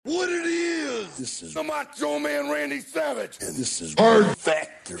This is the Macho Man Randy Savage. And this is Hard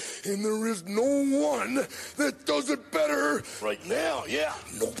Factor. And there is no one that does it better. Right now, yeah.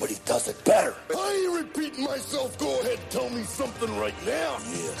 Nobody does it better. I ain't repeating myself. Go ahead, tell me something right now.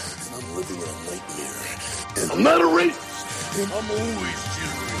 Yeah, and I'm living in a nightmare. And I'm not a racist. And I'm always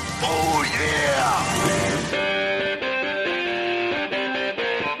cheering. Oh, yeah.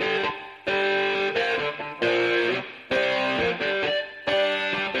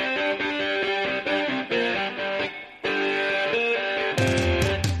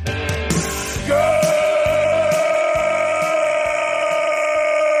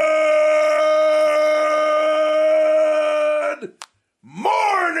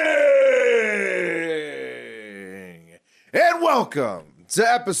 Welcome to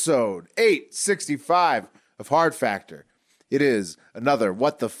episode 865 of Hard Factor. It is another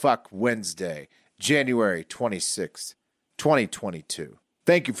What the Fuck Wednesday, January 26th, 2022.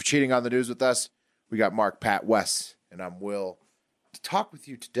 Thank you for cheating on the news with us. We got Mark, Pat, Wes, and I'm Will to talk with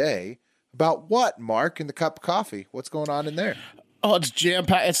you today about what, Mark, in the cup of coffee? What's going on in there? Oh, it's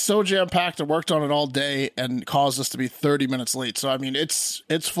jam-packed. It's so jam-packed. I worked on it all day and caused us to be 30 minutes late. So, I mean, it's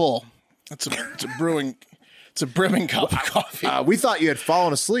full. It's a brewing... It's a brimming cup of coffee. We thought you had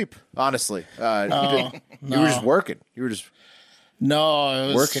fallen asleep, honestly. No. You were just working. You were just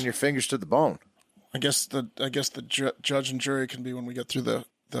working your fingers to the bone. I guess the judge and jury can be when we get through the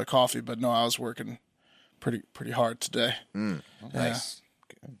coffee, but no, I was working pretty hard today. Nice.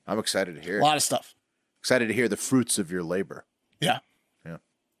 I'm excited to hear it. A lot of stuff. Excited to hear the fruits of your labor. Yeah.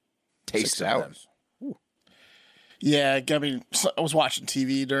 Taste 6 hours. Yeah, I mean, I was watching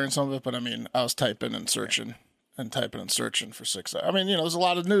TV during some of it, but I mean, I was typing and searching for 6 hours. I mean, there's a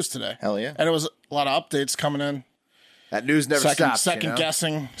lot of news today. Hell yeah. And it was a lot of updates coming in. That news never stops. Second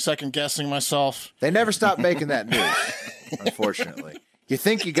guessing myself. They never stop making that news, unfortunately. You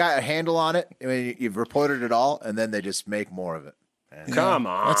think you got a handle on it, I mean, you've reported it all, and then they just make more of it. Come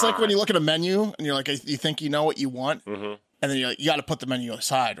on. It's like when you look at a menu and you're like, you think you know what you want, and then you're like, you got to put the menu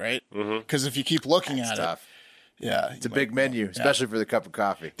aside, right? Because if you keep looking at it. Yeah. It's a big menu, especially for the cup of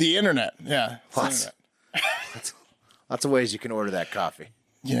coffee. The internet, yeah. Lots of ways you can order that coffee.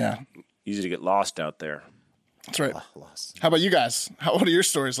 Yeah. Easy to get lost out there. That's right. Lost. How about you guys? What are your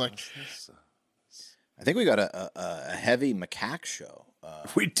stories like? I think we got a heavy macaque show.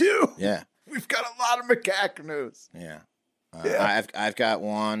 We do. Yeah. We've got a lot of macaque news. Yeah. I've got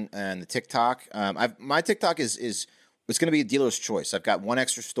one, and the TikTok. My TikTok is it's going to be a dealer's choice. I've got one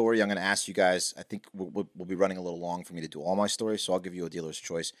extra story I'm going to ask you guys. I think we'll be running a little long for me to do all my stories, so I'll give you a dealer's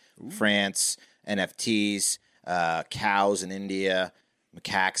choice. Ooh. France, NFTs, cows in India,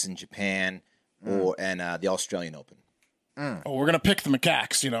 macaques in Japan, and the Australian Open. Oh, we're going to pick the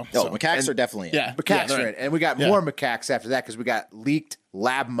macaques, macaques are definitely in. Yeah. Macaques are in. And we got more macaques after that because we got leaked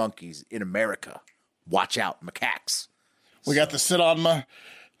lab monkeys in America. Watch out, macaques. We got the sit on ma,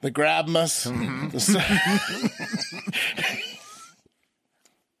 the grab mas.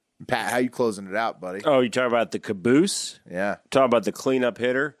 Pat, how you closing it out, buddy? Oh, you talking about the caboose? Yeah. Talking about the cleanup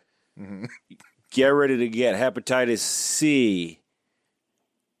hitter? Get ready to get hepatitis C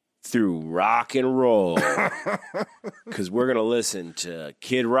through rock and roll. Because we're going to listen to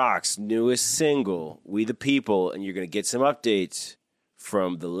Kid Rock's newest single, We the People, and you're going to get some updates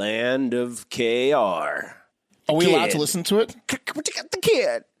from the land of KR. Are we allowed to listen to it? What you got the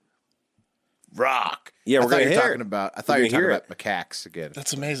kid? Rock. Yeah, we're going to hear I thought you were talking it. about macaques again.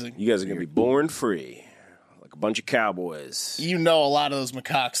 That's amazing. You guys are going to be born free, like a bunch of cowboys. A lot of those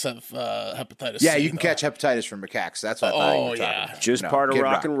macaques have hepatitis C. Yeah, you can catch hepatitis from macaques. That's what I thought you were talking about. Just part of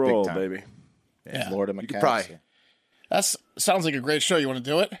rock and roll, baby. Yeah. Florida You macaques. could probably. That sounds like a great show. You want to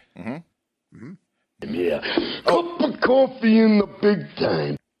do it? Yeah. Cup of coffee in the big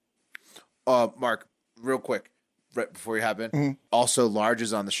time. Mark, real quick, right before you hop in. Also, Large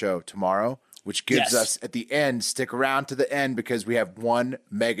is on the show tomorrow, which gives us at the end. Stick around to the end because we have one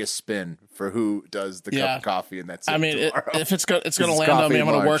mega spin for who does the cup of coffee, and that's. I mean, if it's going to land on coffee me, I'm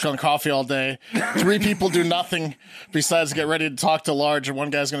going to Large. work on coffee all day. 3 people do nothing besides get ready to talk to Large, and one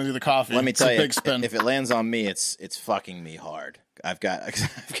guy's going to do the coffee. Let me tell it's a you, big spin. if it lands on me, it's fucking me hard. I've got to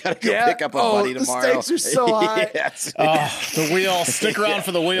go pick up a buddy tomorrow. The stakes are so high. The wheel. Stick around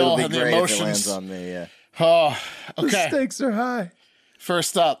for the wheel and the emotions. If it lands on me, yeah. Oh, okay. The stakes are high.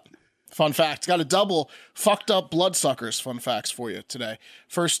 First up, fun fact. Got a double fucked up bloodsuckers fun facts for you today.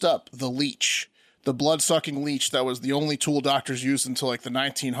 First up, the leech. The blood-sucking leech that was the only tool doctors used until like the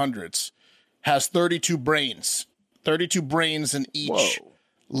 1900s has 32 brains. 32 brains in each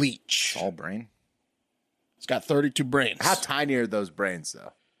leech. All brain? It's got 32 brains. How tiny are those brains,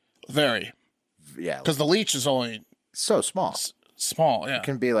 though? Very. Yeah. Because the leech is only So small. Small, yeah. It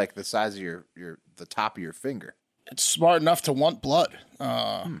can be like the size of the top of your finger. It's smart enough to want blood.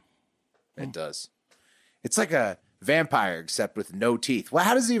 It does. It's like a vampire except with no teeth. Well,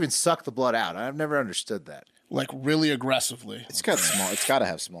 how does it even suck the blood out? I've never understood that. Like really aggressively. It's got to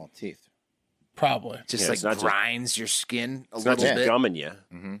have small teeth. Probably. Just it's like not grinds your skin a It's not little just bit. gumming you.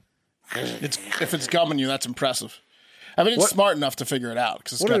 If it's gumming you, that's impressive. I mean, it's smart enough to figure it out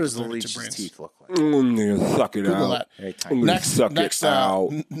because it's What got does the 32 leech's brains. teeth look like? Suck it Google out. that. tiny.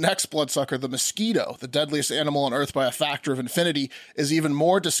 Next bloodsucker, the mosquito, the deadliest animal on Earth by a factor of infinity, is even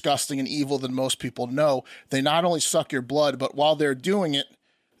more disgusting and evil than most people know. They not only suck your blood, but while they're doing it,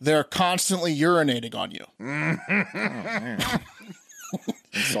 they're constantly urinating on you.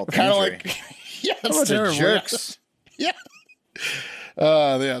 Kind of like, yeah, it's terrible. Jerks. Yeah.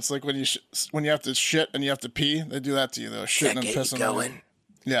 Yeah, it's like when you have to shit and you have to pee, they do that to you though. Shitting and pissing on you.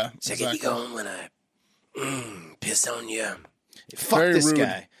 Yeah, exactly. going when I piss on you. Fuck Very this rude.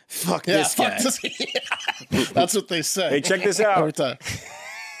 guy. Fuck Yeah, this guy. That's what they say. Hey, check this out. Every time.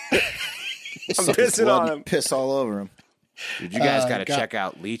 I'm pissing on him. Piss all over him. Dude, you guys got to check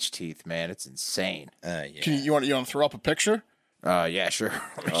out leech teeth, man. It's insane. Yeah. You want to throw up a picture? Yeah, sure.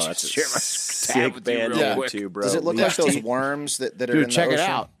 Oh, that's share my tab sick with you band real name quick. too, bro. Does it look Leech like those teeth. worms that are in Dude, the check it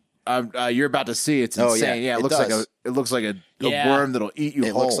ocean? out. You're about to see. It's Oh, insane. yeah, it it looks does. like a Yeah. worm that'll eat you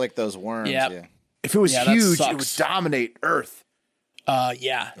It whole. looks like those worms. Yep. Yeah. If it was Yeah, that huge, it sucks. would dominate Earth.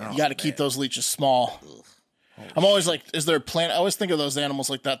 Yeah. You got to keep those leeches small. I'm always like, is there a planet? I always think of those animals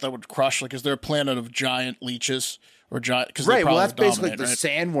like that would crush. Like, is there a planet of giant leeches or giant? Because Right. Well, that's basically the right?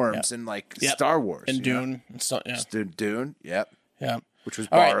 sandworms in like Yep. Star Wars. And you know? Dune and stuff. Yeah. Dune. Yep. Yeah. Which was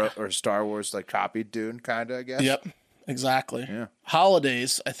All right. borrowed or Star Wars like copied Dune, kind of. I guess. Yep. Exactly. Yeah.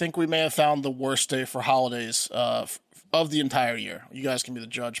 Holidays. I think we may have found the worst day for holidays of the entire year. You guys can be the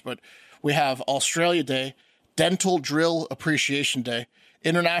judge, but we have Australia Day, Dental Drill Appreciation Day,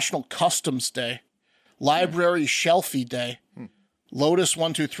 International Customs Day, Library Shelfie Day, Lotus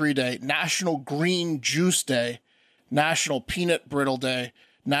 123 Day, National Green Juice Day, National Peanut Brittle Day,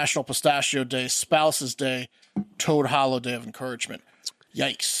 National Pistachio Day, Spouses Day, Toad Hollow Day of Encouragement.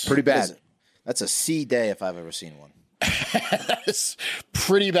 Yikes. Pretty bad. That's a C day if I've ever seen one. That's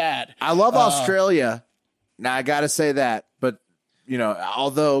pretty bad. I love Australia. Now I got to say that, but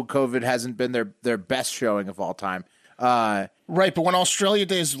although COVID hasn't been their best showing of all time, Right, but when Australia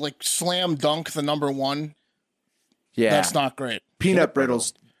Day is like slam dunk the number one, yeah, that's not great. peanut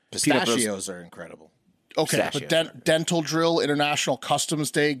brittles. Pistachios are incredible. Okay, Pistachios but Dental Drill, International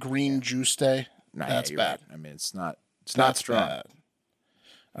Customs Day, Green Juice Day, Nah, that's you're bad. right. I mean, it's not That's strong. bad.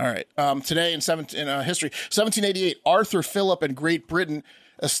 All right. Today in history, 1788, Arthur Phillip and Great Britain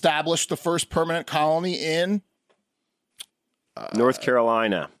established the first permanent colony in North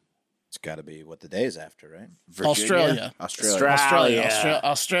Carolina. It's got to be what the day is after, right? Australia.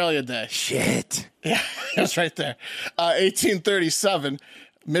 Australia Day. Shit. Yeah, that's right there. 1837,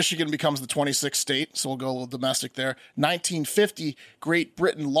 Michigan becomes the 26th state, so we'll go a little domestic there. 1950, Great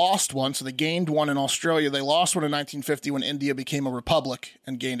Britain lost one, so they gained one in Australia. They lost one in 1950 when India became a republic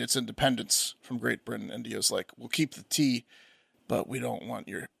and gained its independence from Great Britain. India's like, we'll keep the tea, but we don't want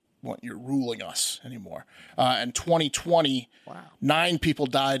your ruling us anymore. And 2020, 9 people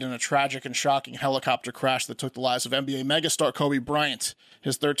died in a tragic and shocking helicopter crash that took the lives of NBA megastar Kobe Bryant,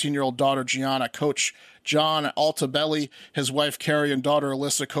 his 13-year-old daughter Gianna, coach John Altabelli, his wife Carrie and daughter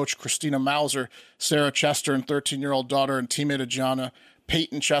Alyssa, coach Christina Mauser, Sarah Chester and 13-year-old daughter and teammate of Gianna,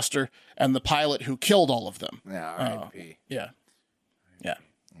 Peyton Chester, and the pilot who killed all of them. Yeah, R.I.P. Yeah.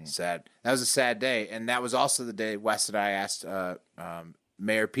 Sad. That was a sad day, and that was also the day Wes and I asked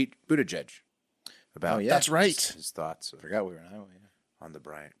Mayor Pete Buttigieg about. That's right. His thoughts I forgot we were in Iowa. Yeah. on the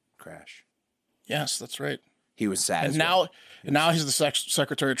Bryant crash. Yes, that's right. He was sad. And as now, well. and now he's the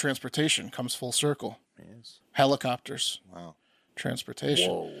Secretary of Transportation. Comes full circle. Yes. Helicopters, Wow. transportation.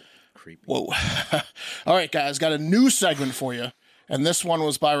 Whoa. Creepy. Whoa. All right, guys, got a new segment for you. And this one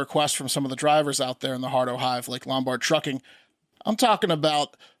was by request from some of the drivers out there in the Hardo Hive, like Lombard Trucking. I'm talking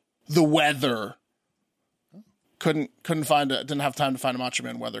about the weather. Couldn't find didn't have time to find a Macho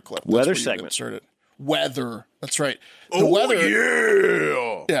Man weather clip. That's Weather where you segment. insert it. Weather. That's right. The weather.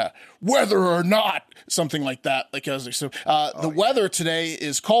 Yeah. Whether or not, something like that. Like I was like, so the weather today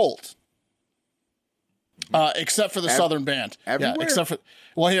is cold. Except for the Southern Band. everywhere? Yeah, except for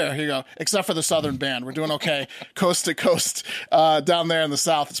here you go. Except for the Southern Band. We're doing okay. Coast to coast. Down there in the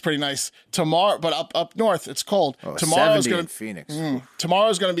south, it's pretty nice. Tomorrow, but up north, it's cold. Tomorrow's 70 gonna in Phoenix.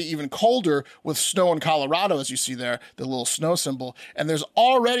 Tomorrow's going to be even colder with snow in Colorado, as you see there, the little snow symbol. And there's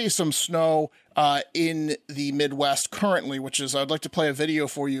already some snow in the Midwest currently, which is, I'd like to play a video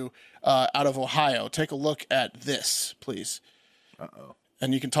for you out of Ohio. Take a look at this, please.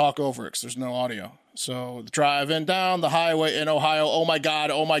 and you can talk over it because there's no audio. So driving down the highway in Ohio, oh my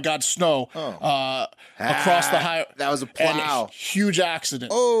God, snow. Across the highway. That was a plow. Huge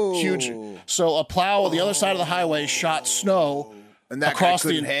accident. Oh. Huge. So a plow on the other side of the highway shot snow And that across guy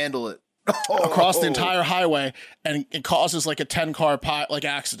couldn't handle it. across the entire highway, and it causes like a 10-car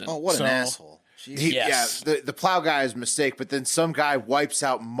accident. Oh, what So- an asshole. Yes. Yeah, the plow guy is a mistake, but then some guy wipes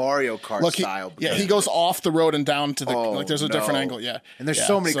out Mario Kart Look, style. he goes off the road and down to the there's a different angle. Yeah, And there's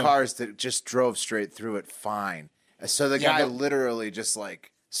so many cars that just drove straight through it fine. So the guy literally just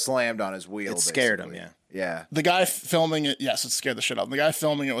like slammed on his wheel. It scared him, basically. Yeah. The guy filming it, yes, it scared the shit out of him. The guy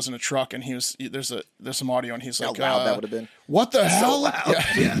filming it was in a truck, and there's some audio, and he's like, How loud that would have been. "What the hell?"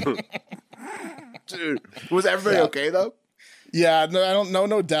 Yeah. Dude, was everybody okay though? Yeah, no, I don't know,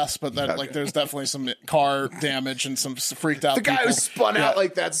 no deaths, but like there's definitely some car damage and some freaked out. The guy people. who spun out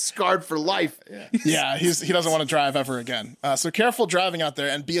like that, scarred for life. Yeah, he doesn't want to drive ever again. So careful driving out there,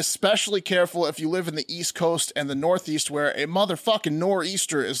 and be especially careful if you live in the East Coast and the Northeast, where a motherfucking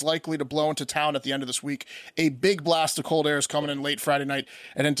nor'easter is likely to blow into town at the end of this week. A big blast of cold air is coming in late Friday night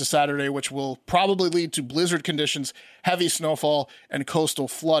and into Saturday, which will probably lead to blizzard conditions, heavy snowfall, and coastal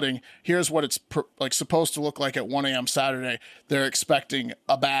flooding. Here's what it's supposed to look like at 1 a.m. Saturday. They're expecting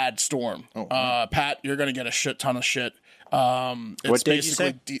a bad storm. Pat, you're going to get a shit ton of shit. It's What day did you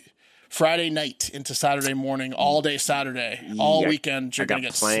say? Friday night into Saturday morning, all day Saturday, all weekend. You're going to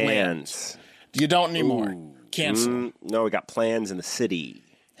get plans. slammed. You don't anymore. Cancel. No, we got plans in the city.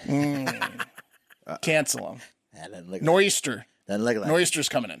 Cancel Yeah, them. Nor'easter. Then look at that. Nor'easter's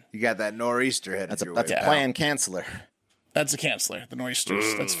coming in. You got that nor'easter headed That's your a way. plan canceller. That's a canceller. The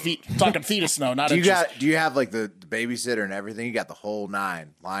nor'easters. That's talking feet of snow. Not Do you inches. do you have like the babysitter and everything? You got the whole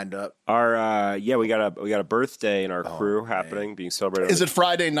 9 lined up. Our we got a birthday in our crew happening, being celebrated. Is it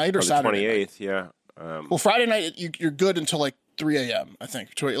Friday night or on the Saturday? 28th? Yeah. Well, Friday night you're good until like 3 a.m. I think.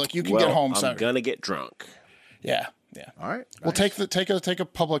 Like you can get home I'm Saturday. gonna get drunk. Yeah. All right. We'll take a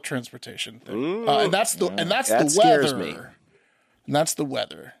public transportation thing. And that's the That weather. scares me. And that's the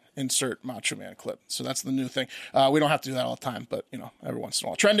weather. Insert Macho Man clip. So that's the new thing. We don't have to do that all the time, but every once in a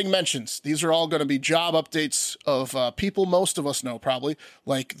while. Trending mentions. These are all going to be job updates of people most of us know probably,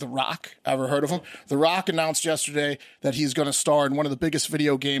 like The Rock. Ever heard of him? The Rock announced yesterday that he's going to star in one of the biggest,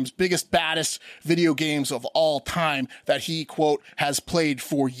 baddest video games of all time that he, quote, has played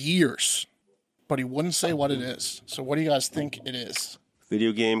for years. But he wouldn't say what it is. So what do you guys think it is?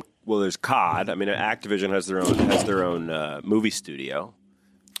 Video game. Well, there's COD. I mean, Activision has their own movie studio.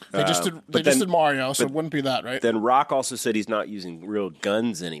 They just did Mario, so it wouldn't be that, right? Then Rock also said he's not using real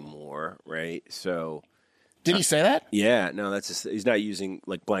guns anymore, right? So Did he say that? yeah, no, that's just, he's not using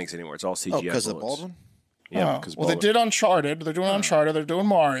like blanks anymore. It's all CGI. Oh, because of bullets. Baldwin? Yeah, Oh. because Well, they did Uncharted. They're doing Uncharted. They're doing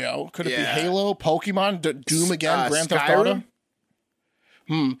Mario. Could it be Yeah. Halo, Pokemon, Doom again, Grand Theft Skyrim? Auto?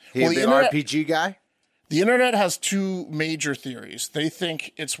 He Well, the the internet- RPG guy? The internet has two major theories. They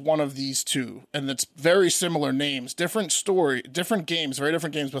think it's one of these two, and it's very similar names, different story, different games, very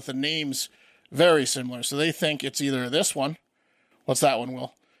different games, but the names very similar. So they think it's either this one. What's that one,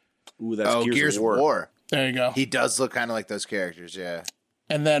 Will? Ooh, that's Gears of War. There you go. He does look kind of like those characters, yeah.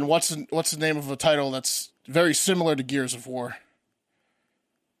 And then what's the name of a title that's very similar to Gears of War?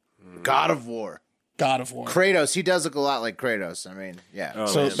 God of War. God of War. Kratos, he does look a lot like Kratos. I mean, yeah. Oh,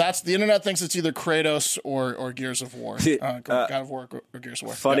 So man. that's the internet thinks it's either Kratos or Gears of War. God of War or Gears of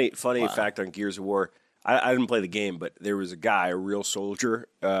War. Funny Yeah. fact on Gears of War. I didn't play the game, but there was a guy, a real soldier,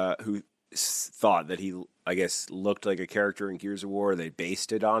 who thought that he, I guess, looked like a character in Gears of War. They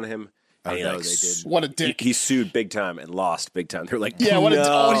based it on him. And, nice. they did. What a dick. He sued big time and lost big time. They're like, Yeah, what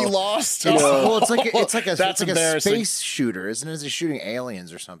no. he lost. Well, it's like a That's embarrassing. space shooter, isn't it? Is he shooting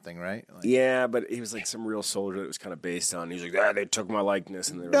aliens or something, right? Like, Yeah, but he was like some real soldier that was kind of based on. He's like, they took my likeness,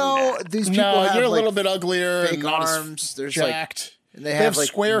 and they were no, like, these people No, have you're a like, little bit uglier fake and not arms. as There's jacked. and they have have like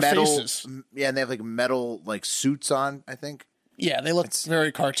square metal, faces. Yeah, and they have like metal like suits on. I think. Yeah, they look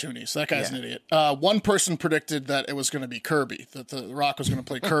very cartoony. So that guy's an idiot. One person predicted that it was going to be Kirby, that the Rock was going to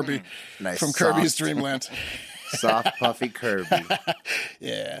play Kirby Nice, from soft. Kirby's Dream Land. Soft, puffy Kirby.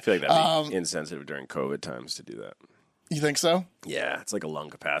 Yeah. I feel like that'd be insensitive during COVID times to do that. You think so? Yeah, it's like a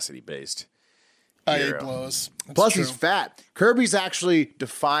lung capacity based. He Hero. blows. That's Plus, true. he's fat. Kirby's actually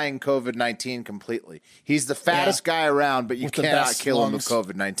defying COVID-19 completely. He's the fattest guy around, but you With the cannot best kill lungs. him with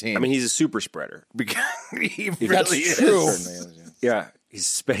COVID-19. I mean, he's a super spreader. because he That's really is. true. Yeah,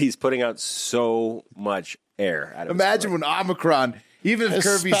 he's putting out so much air out of Imagine his when Omicron, even if His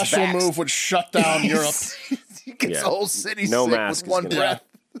Kirby's special vaxxed, move would shut down Europe. he gets Yeah. the whole city No sick mask with is one gonna- breath.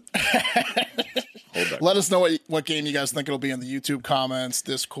 Let us know what game you guys think it'll be in the YouTube comments,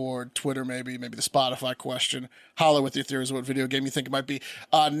 Discord, Twitter, maybe the Spotify question. Holler with your theories of what video game you think it might be.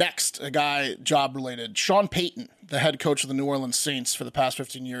 Next, a guy job-related. Sean Payton, the head coach of the New Orleans Saints for the past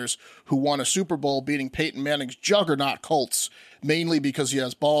 15 years, who won a Super Bowl beating Peyton Manning's juggernaut Colts, mainly because he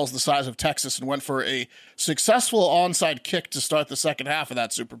has balls the size of Texas and went for a successful onside kick to start the second half of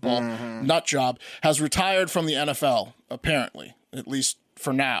that Super Bowl. Nut job. Has retired from the NFL, apparently, at least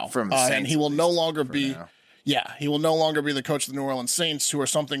for now. And he will no longer be he will no longer be the coach of the New Orleans Saints, who are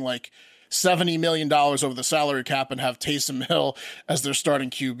something like $70 million over the salary cap and have Taysom Hill as their starting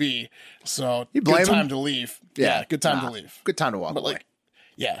QB. So good time to leave. Yeah, good time to leave. Good time to walk away.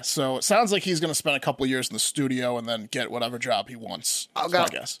 Yeah, so it sounds like he's going to spend a couple years in the studio and then get whatever job he wants. I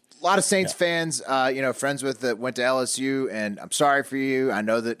guess. A lot of Saints fans, friends with that went to LSU, and I'm sorry for you. I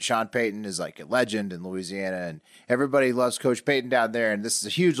know that Sean Payton is like a legend in Louisiana, and everybody loves Coach Payton down there, and this is a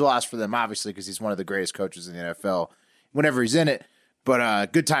huge loss for them, obviously, because he's one of the greatest coaches in the NFL whenever he's in it.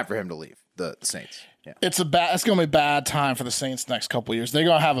 But good time for him to leave the Saints. Yeah. It's going to be a bad time for the Saints next couple of years. They're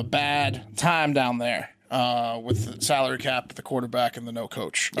going to have a bad time down there with the salary cap, the quarterback, and the no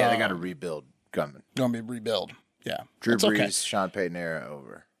coach. Yeah, they got a rebuild coming. Going to be rebuild. Yeah, Drew Brees, Sean Payton era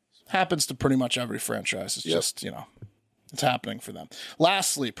over. Happens to pretty much every franchise. It's just, it's happening for them.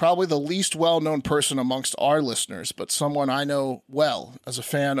 Lastly, probably the least well-known person amongst our listeners, but someone I know well as a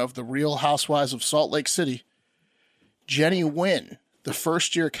fan of the Real Housewives of Salt Lake City, Jenny Nguyen, the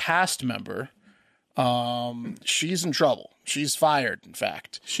first-year cast member. She's in trouble. She's fired, in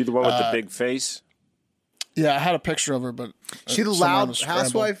fact. She the one with the big face? Yeah, I had a picture of her, but... She the loud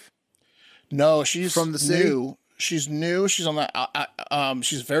housewife? No, she's from the city? New. She's new. She's on the.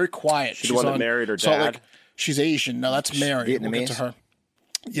 She's very quiet. She's the one that married her dad. She's Asian. No, that's Mary. Vietnamese? We'll get to her.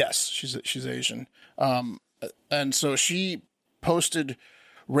 Yes, she's Asian. And so she posted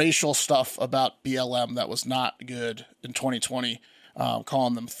racial stuff about BLM that was not good in 2020,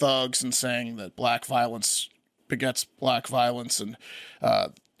 calling them thugs and saying that black violence begets black violence, and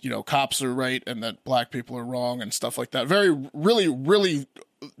cops are right and that black people are wrong and stuff like that. Really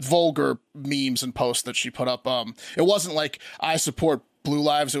vulgar memes and posts that she put up. It wasn't like I support blue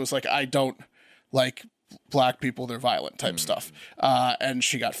lives. It was like I don't like black people. They're violent type stuff. And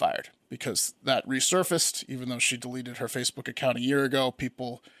she got fired because that resurfaced, even though she deleted her Facebook account a year ago.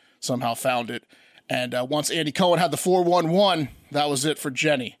 People somehow found it. And once Andy Cohen had the 411, that was it for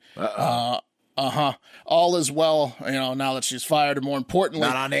Jenny. All is well, now that she's fired, and more importantly...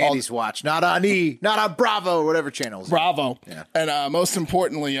 Not on Andy's watch, not on not on Bravo, whatever channel. Bravo. Yeah. And most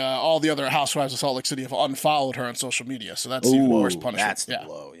importantly, all the other housewives of Salt Lake City have unfollowed her on social media, so that's even worse punishment. That's the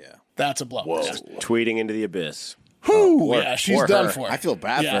blow, yeah. That's a blow. Whoa. Tweeting into the abyss. She's done for it. I feel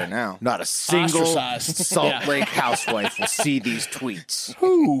bad for her now. Not a single Salt Lake housewife will see these tweets.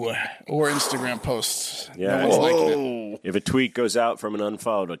 Or Instagram posts. Yeah. No one's liking it. If a tweet goes out from an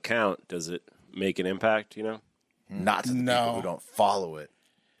unfollowed account, does it make an impact, Not to the people who don't follow it.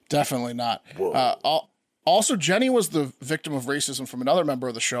 Definitely not. Also, Jenny was the victim of racism from another member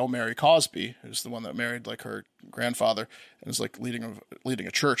of the show, Mary Cosby, who's the one that married her grandfather and is leading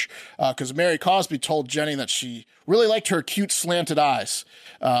a church. Because Mary Cosby told Jenny that she really liked her cute slanted eyes.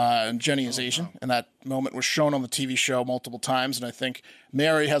 And Jenny is Asian, and that moment was shown on the TV show multiple times. And I think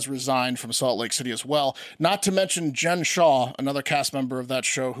Mary has resigned from Salt Lake City as well. Not to mention Jen Shaw, another cast member of that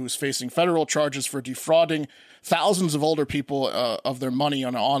show, who's facing federal charges for defrauding thousands of older people of their money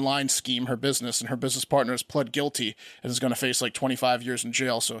on an online scheme, her business, and her business partner has pled guilty and is going to face 25 years in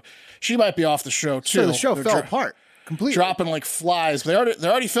jail. So she might be off the show too. So the show fell apart completely, dropping like flies. They're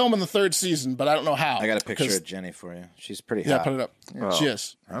already filming the third season, but I don't know how. I got a picture of Jenny for you. She's pretty hot. Yeah, put it up. Yeah. She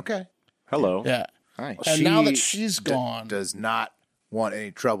is. Okay. Hello. Yeah. Hi. And now that she's gone, does not want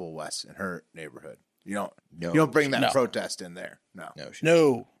any trouble, Wes, in her neighborhood. You don't bring that protest in there.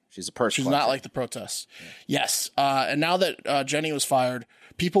 No. She's a person. She's not like the protests. Yeah. Yes. And now that Jenny was fired,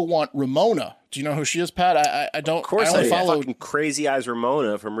 people want Ramona. Do you know who she is, Pat? I don't. Of course, I follow fucking Crazy Eyes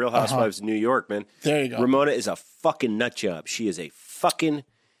Ramona from Real Housewives of New York, man. There you go. Ramona is a fucking nut job. She is a fucking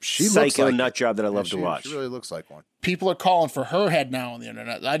psycho nut job that I love to watch. She really looks like one. People are calling for her head now on the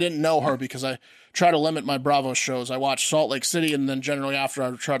internet. I didn't know her because I try to limit my Bravo shows. I watch Salt Lake City, and then generally after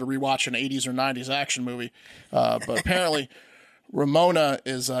I try to rewatch an 80s or 90s action movie. But apparently Ramona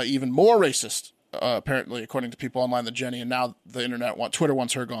is even more racist, apparently, according to people online than Jenny, and now the internet Twitter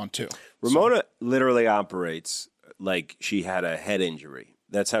wants her gone too. Ramona literally operates like she had a head injury.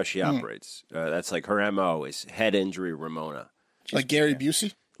 That's how she operates. That's like her MO is head injury Ramona. Like Gary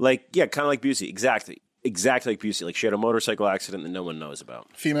Busey? Kind of like Busey. Exactly like Busey. Like she had a motorcycle accident that no one knows about.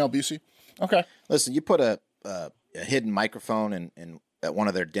 Female Busey? Okay. Listen, you put a hidden microphone in at one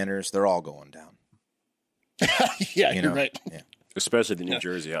of their dinners, they're all going down. Yeah, You you're know? right. Yeah. Especially the New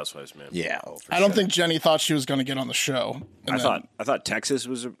Jersey Housewives, man. Yeah. Oh, for I don't sure. think Jenny thought she was going to get on the show. And then- I thought Texas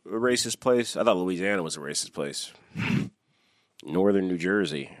was a racist place. I thought Louisiana was a racist place. Northern New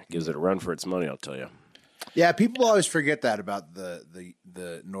Jersey gives it a run for its money, I'll tell you. Yeah, people always forget that about the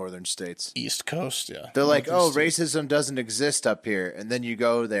northern states. East Coast, yeah. They're like, "Oh, Northeast. racism doesn't exist up here," and then you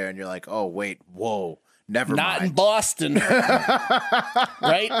go there and you're like, "Oh, wait, whoa, never Not in mind." Boston,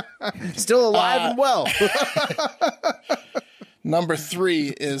 right? Still alive and well. Number 3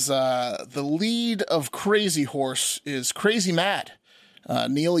 is the lead of Crazy Horse is Crazy Mad.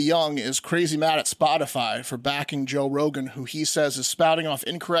 Neil Young is crazy mad at Spotify for backing Joe Rogan, who he says is spouting off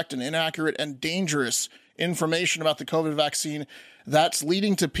incorrect and inaccurate and dangerous information about the COVID vaccine that's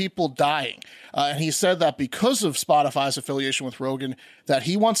leading to people dying. And he said that because of Spotify's affiliation with Rogan, that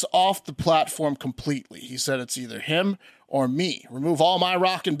he wants off the platform completely. He said it's either him or me. Remove all my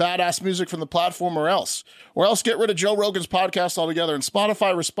rock and badass music from the platform or else get rid of Joe Rogan's podcast altogether. And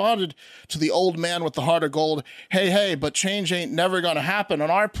Spotify responded to the old man with the heart of gold. Hey, but change ain't never going to happen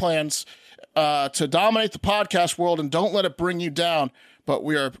on our plans to dominate the podcast world, and don't let it bring you down. But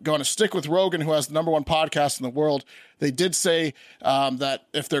we are going to stick with Rogan, who has the number 1 podcast in the world. They did say that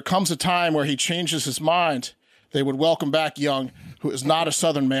if there comes a time where he changes his mind, they would welcome back Young, who is not a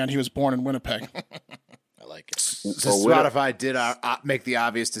Southern man. He was born in Winnipeg. I like it. So Spotify did make the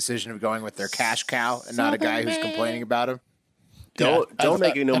obvious decision of going with their cash cow and not a guy who's complaining about him. Don't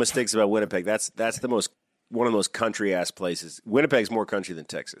make no mistakes about Winnipeg. That's one of the most country ass places. Winnipeg's more country than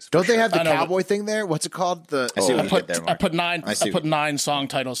Texas. Don't they have the I know, cowboy thing there? What's it called? I see what you did there, I Mark. put 9. I see I put what- 9 song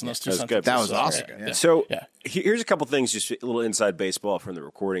titles in those 2 That's sentences. good. That was So, awesome. yeah. Yeah. So Yeah. here's a couple things, just a little inside baseball from the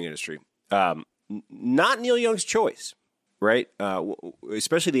recording industry. Not Neil Young's choice, right?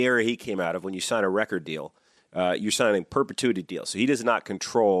 Especially the era he came out of. When you sign a record deal, you're signing a perpetuity deal. So he does not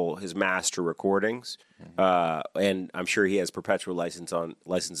control his master recordings, and I'm sure he has perpetual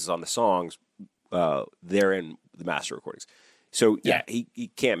licenses on the songs. They're in the master recordings. So Yeah.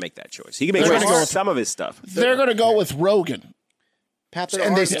 he can't make that choice. He can make They're gonna go with- some of his stuff. They're going to go with Rogan. Pat,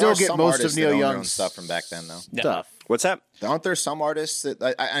 And they still get some most of artists Neil that own their own Young's stuff from back then, though. Stuff. What's that? Aren't there some artists that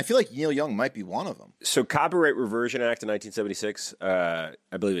I feel like Neil Young might be one of them? So Copyright Reversion Act in 1976, I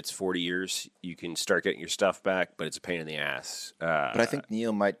believe it's 40 years. You can start getting your stuff back, but it's a pain in the ass. But I think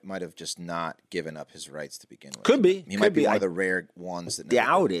Neil might have just not given up his rights to begin with. Could be. He might be be. one I of the rare ones that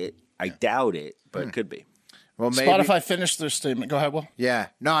doubt it. I doubt it, but it could be. Well, maybe. Spotify finished their statement. Go ahead, Will. Yeah.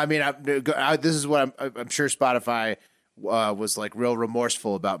 No, I mean, this is what I'm sure Spotify was like real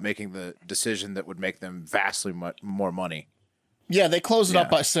remorseful about making the decision that would make them vastly more money. Yeah, they closed it up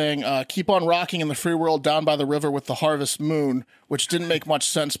by saying, keep on rocking in the free world down by the river with the harvest moon, which didn't make much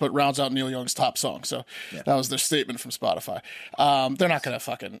sense, but rounds out Neil Young's top song. So that was their statement from Spotify. They're not going to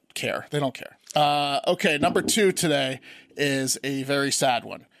fucking care. They don't care. Okay, number 2 today is a very sad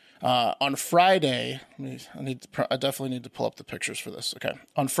one. On Friday, I definitely need to pull up the pictures for this. Okay.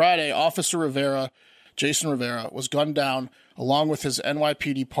 On Friday, Officer Rivera, Jason Rivera, was gunned down along with his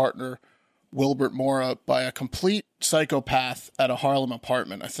NYPD partner, Wilbert Mora, by a complete psychopath at a Harlem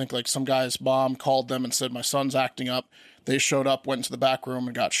apartment. I think like some guy's mom called them and said, my son's acting up. They showed up, went into the back room,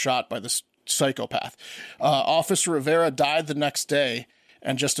 and got shot by this psychopath. Officer Rivera died the next day,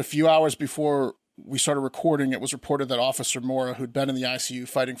 and just a few hours before we started recording, it was reported that Officer Mora, who'd been in the ICU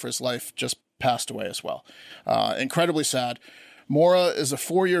fighting for his life, just passed away as well. Incredibly sad. Mora is a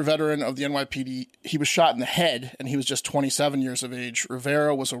 4-year veteran of the NYPD. He was shot in the head, and he was just 27 years of age.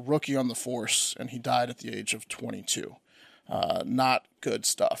 Rivera was a rookie on the force, and he died at the age of 22. Not good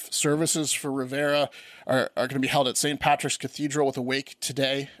stuff. Services for Rivera are going to be held at St. Patrick's Cathedral with a wake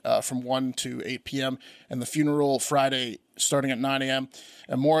today from 1 to 8 p.m. and the funeral Friday starting at 9 a.m.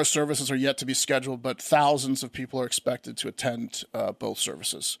 And more services are yet to be scheduled, but thousands of people are expected to attend both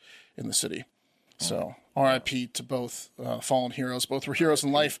services in the city. So RIP to both fallen heroes. Both were heroes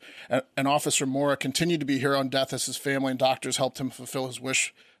in life, and Officer Mora continued to be a hero in death as his family and doctors helped him fulfill his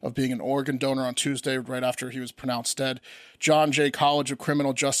wish of being an organ donor on Tuesday, right after he was pronounced dead. John Jay College of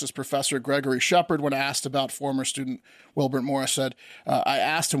Criminal Justice professor Gregory Shepard, when asked about former student Wilbert Mora, said, I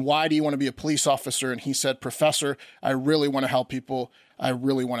asked him, why do you want to be a police officer? And he said, Professor, I really want to help people. I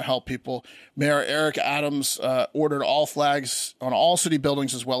really want to help people. Mayor Eric Adams ordered all flags on all city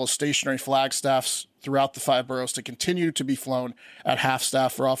buildings, as well as stationary flag staffs throughout the 5 boroughs, to continue to be flown at half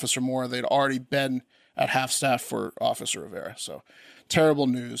staff for Officer Mora. They'd already been at half staff for Officer Rivera. So terrible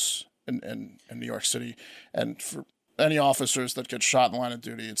news in New York City. And for any officers that get shot in the line of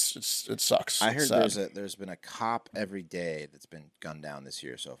duty, it sucks. I heard It's sad. there's been a cop every day that's been gunned down this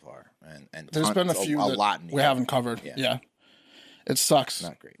year so far, and There's been a few a that lot in New we York. haven't covered. Yeah. It sucks.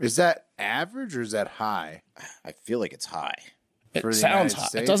 Not great. Is that average or is that high? I feel like it's high. It for the sounds United hot. It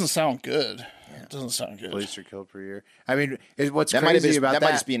States? doesn't sound good. It doesn't sound good. Police are killed per year. I mean, what's That crazy about that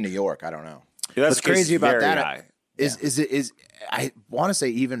might just be in New York. I don't know. Yeah, that's What's crazy about very that high. is I want to say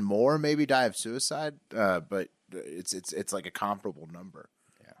even more maybe die of suicide, but it's like a comparable number.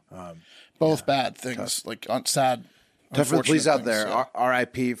 Both bad things, like sad. Tough for the police out unfortunate there. things, yeah.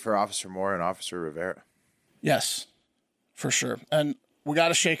 R.I.P. for Officer Moore and Officer Rivera. Yes, for sure. And we got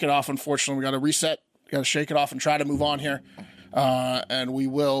to shake it off. Unfortunately, we got to reset. We got to shake it off and try to move on here. And we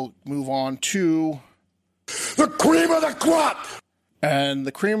will move on to The cream of the crop! and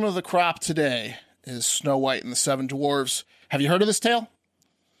the cream of the crop today is Snow White and the Seven Dwarves. Have you heard of this tale?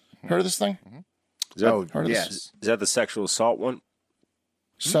 Heard of this thing? Is that, Oh, Heard of this? yes. is that the sexual assault one?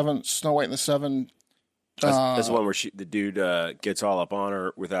 Snow White and the Seven. That's the one where the dude gets all up on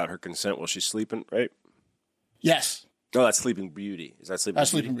her without her consent while she's sleeping, right? Yes, Oh, that's Sleeping Beauty. Is that Sleeping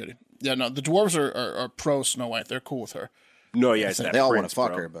that's Beauty? Sleeping Beauty. Yeah, no, the dwarves are pro Snow White. They're cool with her. No, yeah, it's that They all want prince, to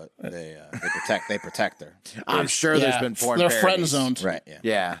fuck bro. her, but they protect her. I'm sure there's been porn They're parodies. friend zoned. Right. Yeah.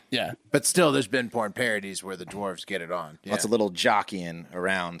 Yeah. Yeah. But still, there's been porn parodies where the dwarves get it on. Yeah. Lots of little jockeying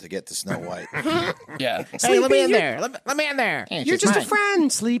around to get to Snow White. Yeah. Hey, let me in there. Let me in there. You're just a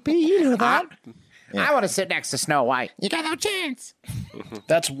friend, Sleepy. You know that. I want to sit next to Snow White. You got no chance.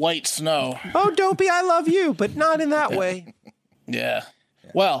 That's White Snow. Oh, Dopey, I love you, but not in that way. Yeah.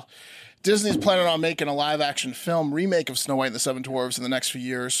 Well, Disney's planning on making a live-action film remake of Snow White and the Seven Dwarfs in the next few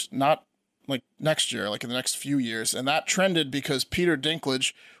years. Not like next year, like in the next few years. And that trended because Peter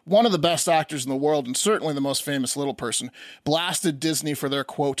Dinklage, one of the best actors in the world and certainly the most famous little person, blasted Disney for their,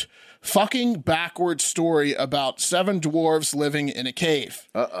 quote, fucking backward story about seven dwarves living in a cave.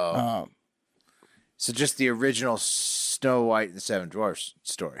 So just the original Snow White and the Seven Dwarfs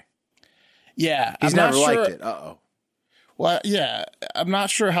story. Yeah. He's I'm not never sure- liked it. Well, yeah, I'm not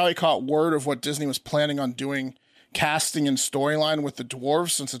sure how he caught word of what Disney was planning on doing, casting and storyline with the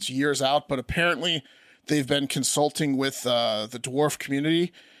dwarves since it's years out, but apparently they've been consulting with the dwarf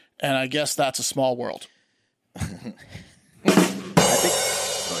community, and I guess that's a small world.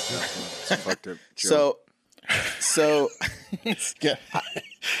 Fucked up joke. So Yeah.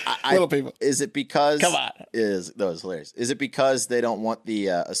 Little people. Is it because Come on. It's hilarious. Is it because they don't want the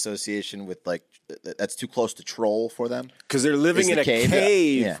association with like that's too close to troll for them? Because they're living Is in the a cave?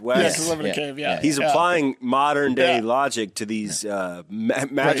 cave. Yeah. Wes. Yes, to live in a Yeah. cave, yeah. He's yeah. applying modern day Yeah. logic to these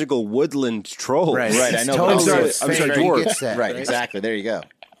magical woodland trolls. Right. Right, I know. Totally I'm sorry, it's I'm fake. sorry, He dwarves. gets that, Right, exactly. There you go.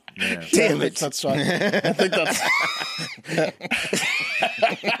 Damn it. That's right. I think that's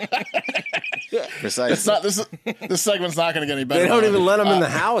Precisely. it's not this segment's not going to get any better. They don't even let them in the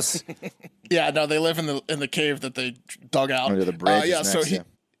house. Yeah, no, they live in the cave that they dug out. Under the bridge. Yeah, is so next,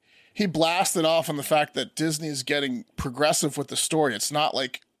 he blasted off on the fact that Disney's getting progressive with the story. It's not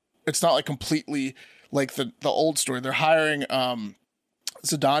like completely like the old story. They're hiring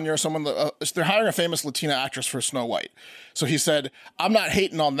Zidania or someone. They're hiring a famous Latina actress for Snow White. So he said, "I'm not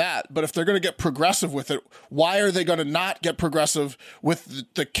hating on that, but if they're going to get progressive with it, why are they going to not get progressive with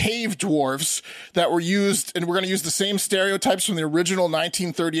the cave dwarves that were used? And we're going to use the same stereotypes from the original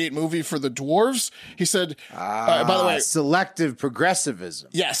 1938 movie for the dwarves." He said, "By the way, selective progressivism.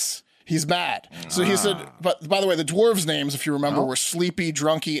 yes." He's mad. So he said, but by the way, the dwarves' names, if you remember, were Sleepy,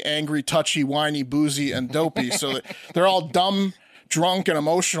 Drunky, Angry, Touchy, Whiny, Boozy, and Dopey. So they're all dumb, drunk, and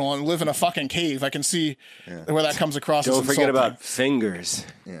emotional and live in a fucking cave. I can see where that comes across as Don't forget insulting. about fingers.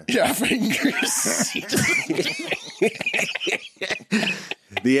 Yeah, fingers.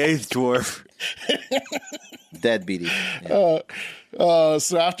 The eighth dwarf. Dead Beatty. Yeah.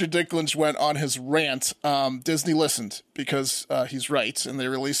 So after Dinklage went on his rant, Disney listened because he's right, and they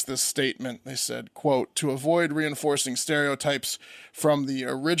released this statement. They said, quote, "To avoid reinforcing stereotypes from the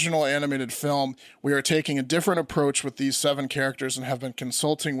original animated film, we are taking a different approach with these seven characters and have been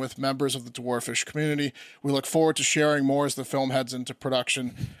consulting with members of the dwarfish community. We look forward to sharing more as the film heads into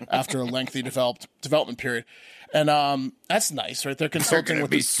production after a lengthy development period." And that's nice, right? They're consulting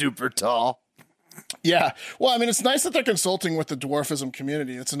with Be these super tall. Yeah. Well, I mean, it's nice that they're consulting with the dwarfism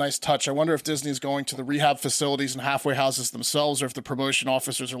community. It's a nice touch. I wonder if Disney's going to the rehab facilities and halfway houses themselves, or if the promotion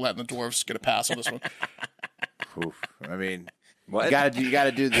officers are letting the dwarves get a pass on this one. Oof. I mean, What? you gotta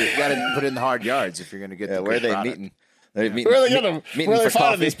put in the hard yards if you're gonna get. Yeah, the where are good they product. meeting? They're meeting. Where are they getting them? Meeting Where are they for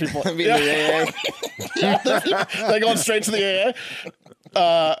finding coffee. these people? Meeting the AA. They're going straight to the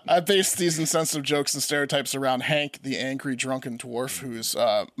AA. I based these insensitive jokes and stereotypes around Hank, the angry, drunken dwarf, who's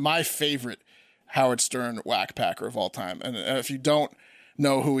my favorite Howard Stern whackpacker of all time. And if you don't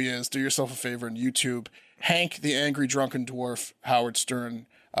know who he is, do yourself a favor and YouTube Hank, the angry, drunken dwarf, Howard Stern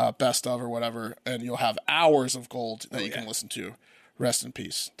best of or whatever, and you'll have hours of gold that you can listen to. Rest in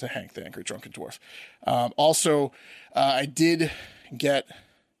peace to Hank the Angry Drunken Dwarf. Also, I did get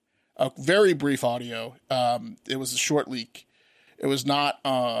a very brief audio. It was a short leak. It was not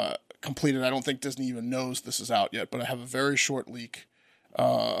completed. I don't think Disney even knows this is out yet, but I have a very short leak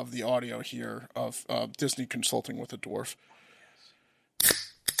of the audio here of Disney consulting with a dwarf.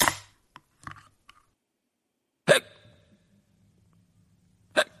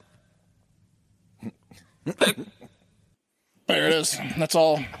 There it is. That's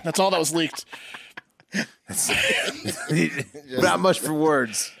all that was leaked. Not much for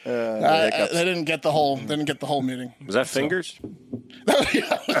words. They didn't get the whole meeting. Was that fingers? I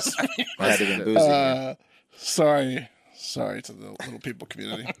had to get boozy. Sorry to the little people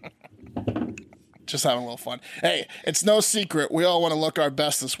community. Just having a little fun. Hey, it's no secret we all want to look our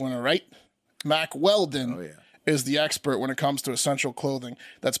best this winter, right? Mac Weldon is the expert when it comes to essential clothing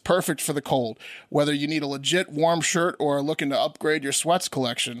that's perfect for the cold. Whether you need a legit warm shirt or are looking to upgrade your sweats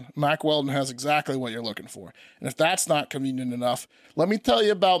collection, Mac Weldon has exactly what you're looking for. And if that's not convenient enough, let me tell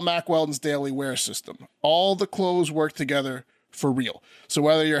you about Mac Weldon's daily wear system. All the clothes work together for real. So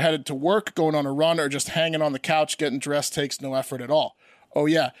whether you're headed to work, going on a run, or just hanging on the couch getting dressed takes no effort at all. Oh,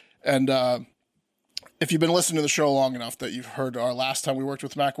 yeah. And if you've been listening to the show long enough that you've heard our last time we worked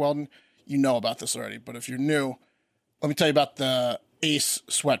with Mac Weldon, you know about this already. But if you're new, let me tell you about the Ace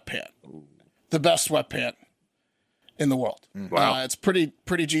sweatpant. The best sweatpant in the world. Wow. It's pretty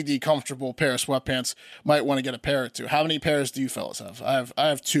GD comfortable pair of sweatpants. Might want to get a pair or two. How many pairs do you fellas have? I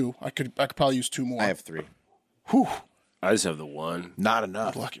have two. I could probably use two more. I have 3. Whew. I just have the one. Not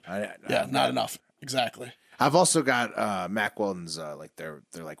enough. Lucky. I- Not enough. Exactly. I've also got Mac Weldon's like they're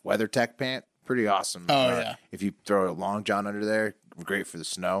like WeatherTech pant. Pretty awesome. Oh, yeah. If you throw a long john under there, great for the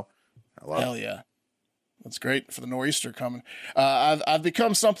snow. I love Hell yeah. That's great for the nor'easter coming. I've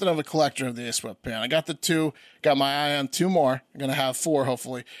become something of a collector of the Ace sweatpant. I got the 2, got my eye on 2 more. I'm going to have 4,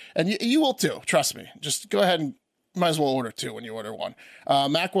 hopefully. And you will too. Trust me. Just go ahead and might as well order 2 when you order 1.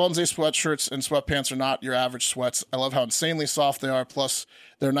 Mac Weldon's Ace sweatshirts and sweatpants are not your average sweats. I love how insanely soft they are. Plus,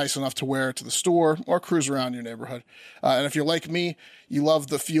 they're nice enough to wear to the store or cruise around your neighborhood. And if you're like me, you love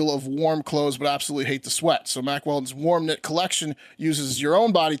the feel of warm clothes but absolutely hate the sweat. So Mac Weldon's warm knit collection uses your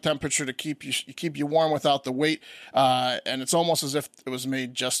own body temperature to keep you warm without the weight. And it's almost as if it was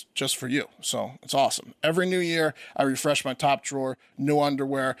made just for you. So it's awesome. Every new year, I refresh my top drawer, new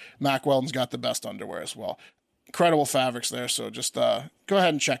underwear. Mac Weldon's got the best underwear as well. Incredible fabrics there, so just go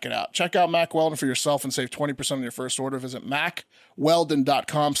ahead and check it out. Check out Mac Weldon for yourself and save 20% on your first order. Visit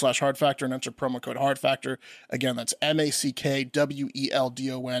macweldon.com/hardfactor and enter promo code hardfactor. Again, that's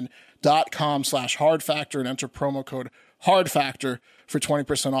macweldon.com/hardfactor and enter promo code hardfactor for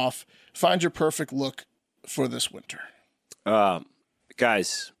 20% off. Find your perfect look for this winter.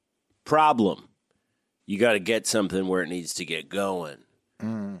 Guys, problem. You got to get something where it needs to get going,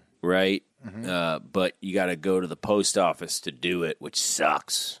 right? But you got to go to the post office to do it, which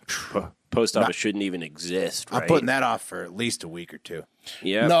sucks. Post office shouldn't even exist, right? I'm putting that off for at least a week or 2.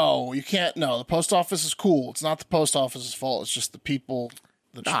 Yeah. No, you can't. No, the post office is cool. It's not the post office's fault. It's just the people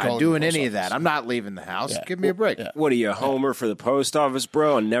that should go Not to the doing post any of office. that. I'm not leaving the house. Yeah. Give me a break. Yeah. What are you, a homer for the post office,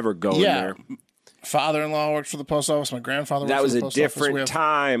 bro, and never going there? Father-in-law worked for the post office. My grandfather worked That for was the a post office. different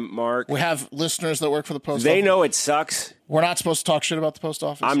time, Mark. We have listeners that work for the post They office. know it sucks. We're not supposed to talk shit about the post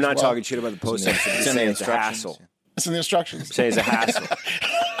office. I'm as not well. talking shit about the post office. I'm It's in the saying it's a instructions. hassle. It's in the instructions. Say it's a hassle.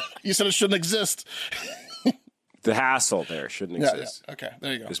 You said it shouldn't exist. The hassle there shouldn't exist. Yeah. Okay,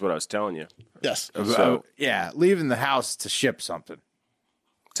 there you go. Is what I was telling you. Yes. So Leaving the house to ship something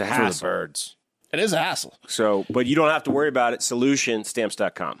it's a for the hassle. birds. It is a hassle. So, but you don't have to worry about it. Solution,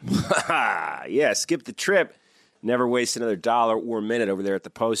 stamps.com. Yeah, skip the trip. Never waste another dollar or minute over there at the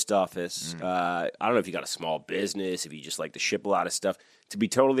post office. I don't know if you got a small business, if you just like to ship a lot of stuff. To be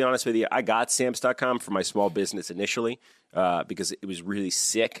totally honest with you, I got stamps.com for my small business initially because it was really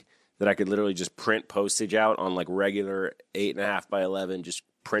sick that I could literally just print postage out on like regular 8.5 by 11, just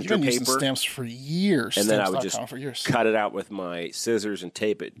printer You've been using paper. stamps for years. And then I would Stamps.com just for years. cut it out with my scissors and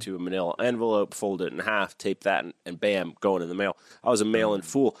tape it to a manila envelope, fold it in half, tape that, and bam, going in the mail. I was a mail-in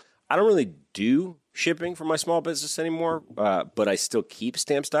fool. I don't really do shipping for my small business anymore, but I still keep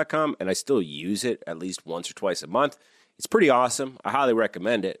stamps.com, and I still use it at least once or twice a month. It's pretty awesome. I highly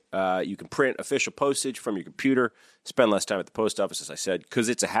recommend it. You can print official postage from your computer, spend less time at the post office, as I said, because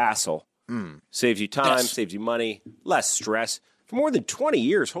it's a hassle. Saves you time, Yes. saves you money, less stress. For more than 20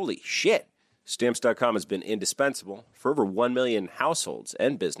 years, holy shit, Stamps.com has been indispensable for over 1 million households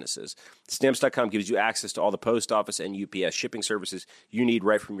and businesses. Stamps.com gives you access to all the post office and UPS shipping services you need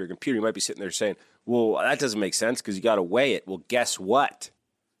right from your computer. You might be sitting there saying, well, that doesn't make sense because you got to weigh it. Well, guess what?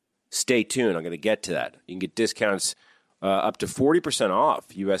 Stay tuned. I'm going to get to that. You can get discounts up to 40% off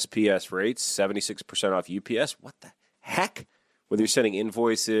USPS rates, 76% off UPS. What the heck? Whether you're sending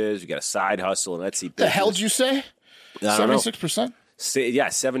invoices, you got a side hustle, and Etsy business. The hell did you say? 76%? Yeah,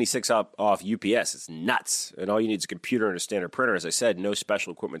 76 off UPS. It's nuts. And all you need is a computer and a standard printer. As I said, no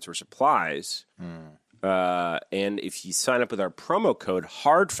special equipment or supplies. And if you sign up with our promo code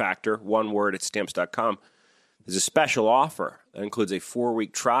HARDFACTOR, one word, at Stamps.com, there's a special offer that includes a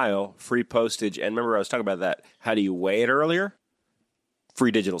 4-week trial, free postage, and remember I was talking about that. How do you weigh it earlier? Free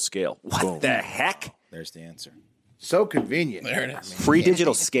digital scale. What the heck? There's the answer. So convenient. There it is. Free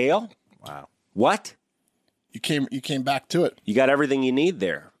digital scale? Wow. What? You came back to it. You got everything you need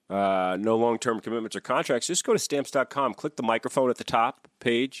there. No long-term commitments or contracts. Just go to Stamps.com. Click the microphone at the top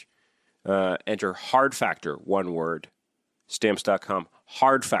page. Enter hard factor, one word. Stamps.com.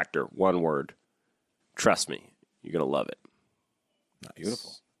 Hard factor, one word. Trust me. You're going to love it. Nice.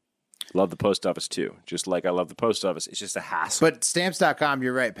 Beautiful. Love the post office, too. Just like I love the post office. It's just a hassle. But Stamps.com,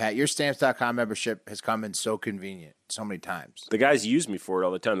 you're right, Pat. Your Stamps.com membership has come in so convenient so many times. The guys use me for it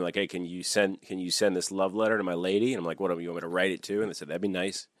all the time. They're like, hey, can you send this love letter to my lady? And I'm like, what, you want me to write it to? And they said, that'd be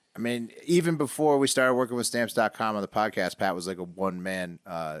nice. I mean, even before we started working with Stamps.com on the podcast, Pat was like a one-man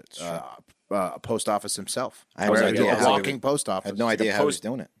post office himself. I had no idea a how walking post I office. had no idea how he was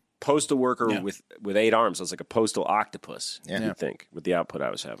doing it. Postal worker with 8 arms. I was like a postal octopus, Yeah. you'd think, with the output I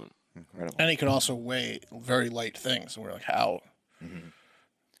was having. Incredible. And he could also weigh very light things. And we're like, how?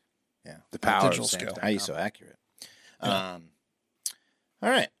 Yeah. The power Digital of scale. Stamps.com. How are you so accurate? All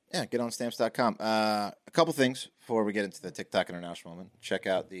right. Yeah, get on Stamps.com. A couple things before we get into the TikTok International moment. Check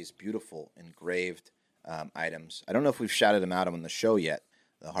out these beautiful engraved items. I don't know if we've shouted them out on the show yet.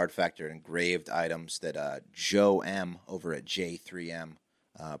 The Hard Factor engraved items that Joe M. over at J3M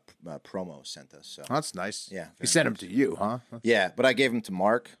promo sent us. So That's nice. Yeah, He very sent them to you, huh? yeah, but I gave them to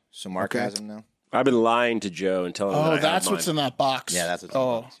Mark, so Mark Okay. has them now. I've been lying to Joe and telling him that I Oh, have that's mine. what's in that box. Yeah, that's what's Oh,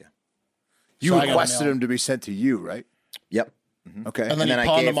 in the box, yeah. You So I gotta requested mail them to be sent to you, right? Yep. Okay. and then then he I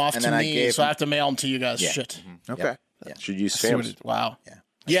pawned gave- them off and to then I me, gave so I him- have to mail them to you guys. Yeah. Shit. Okay. Yeah. Should use See what stamps. wow. Yeah.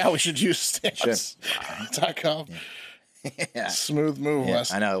 Yeah, we should use stamps.com. Yeah. Smooth move, Yeah,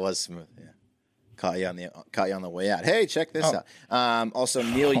 Wes. I know it was smooth. Yeah, caught you on the way out. Hey, check this out. Also,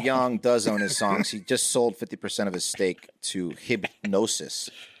 Neil Young does own his songs. He just sold 50% of his stake to Hypnosis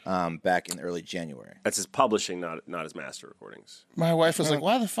back in early January. That's his publishing, not his master recordings. My wife was like,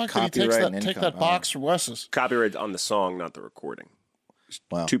 why the fuck did he Copyright and take income. that box from Wes's? Copyright on the song, not the recording.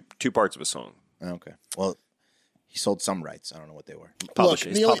 Wow. Two parts of a song. Okay. Well, he sold some rights. I don't know what they were. Publishing.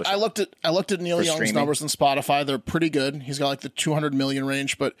 Look, He's Neil, publishing. I looked at Neil For Young's streaming? numbers on Spotify. They're pretty good. He's got like the 200 million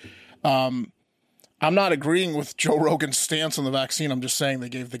range, but I'm not agreeing with Joe Rogan's stance on the vaccine. I'm just saying they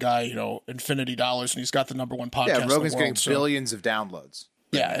gave the guy, infinity dollars, and he's got the number one podcast. Yeah, in the Rogan's world, getting so- billions of downloads.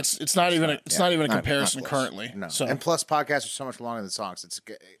 Yeah, it's not even a not comparison close. currently. No. So And plus, podcasts are so much longer than songs.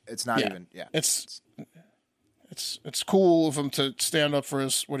 It's not yeah, even. Yeah. it's cool of him to stand up for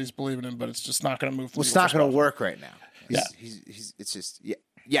what he's believing in, but it's just not going to move. Well, it's not going to work right now. Yeah. It's just. Yeah.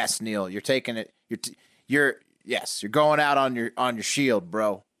 Yes, Neil, you're taking it. You're going out on your shield,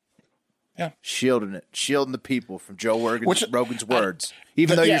 bro. Yeah. Shielding the people from Joe Rogan's words.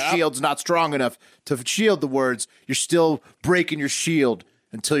 Even but though your yeah, shield's not strong enough to shield the words, you're still breaking your shield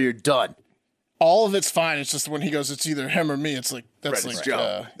until you're done. All of it's fine. It's just when he goes, it's either him or me. It's like that's Right, like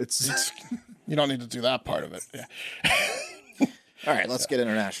Joe. it's you don't need to do that part of it. Yeah. All right, let's get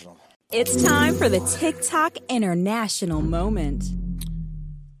international. It's time for the TikTok International Moment.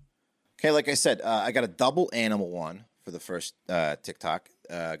 Okay, like I said, I got a double animal one for the first TikTok.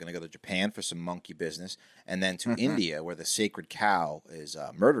 Going to go to Japan for some monkey business, and then to India where the sacred cow is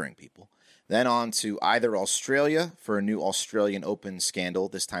murdering people. Then on to either Australia for a new Australian Open scandal,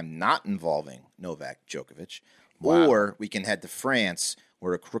 this time not involving Novak Djokovic, or we can head to France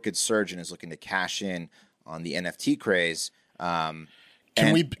where a crooked surgeon is looking to cash in on the NFT craze.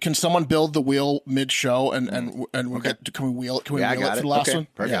 Can someone build the wheel mid show and we'll get can we wheel it? Can we Yeah, I wheel it got for it. the last Okay, one?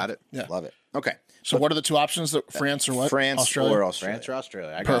 I got it. Yeah. Love it. Okay. So what are the two options? France or what? France Australia? or Australia. France or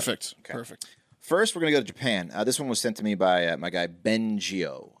Australia? I got Perfect. Okay. Perfect. First, we're going to go to Japan. This one was sent to me by my guy Ben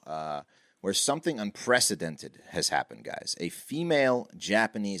Gio, where something unprecedented has happened, guys. A female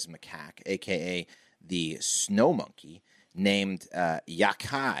Japanese macaque, a.k.a. the snow monkey, named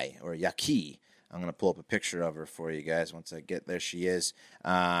Yakai, or Yaki. I'm going to pull up a picture of her for you guys once I get there. She is.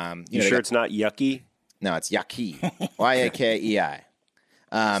 You sure it's not yucky? No, it's Yaki. Yakei.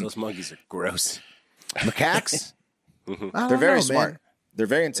 Those monkeys are gross. Macaques? They're very smart. They're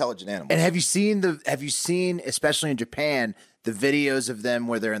very intelligent animals. And have you seen, especially in Japan, the videos of them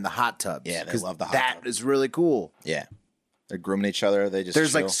where they're in the hot tubs? Yeah, they 'Cause love the hot That tub. is really cool. Yeah. They're grooming each other. They just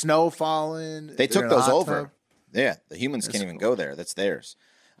There's chill. like snow falling. They They're took in a those hot over. tub. Yeah, the humans can't even go there. That's theirs.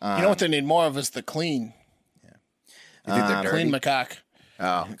 You know what they need more of is the clean. You think they're Clean dirty? macaque.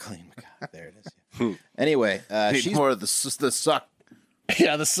 Oh, Clean. There it is. Yeah. Anyway, need she's more of the suck.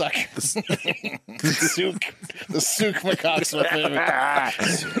 Yeah, the suck. The souk. The souk macaque's my favorite.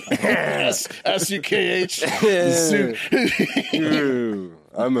 S-U-K-H. The souk. Ooh,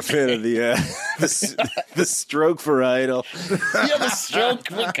 I'm a fan of the stroke varietal. Yeah, the stroke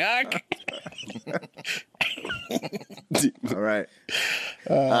macaque. All right.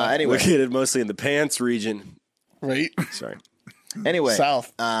 anyway. Located mostly in the pants region. Right? Sorry. Anyway,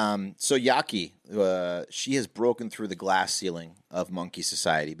 South. So Yaki, she has broken through the glass ceiling of monkey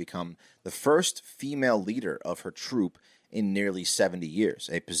society, become the first female leader of her troop in nearly 70 years,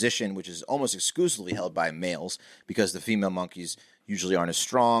 a position which is almost exclusively held by males because the female monkeys usually aren't as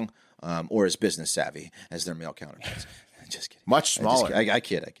strong or as business savvy as their male counterparts. Just kidding. Much smaller. I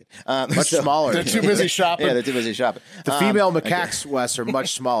kid. Much smaller. They're too busy shopping. Yeah, they're too busy shopping. The female macaques, Wes, are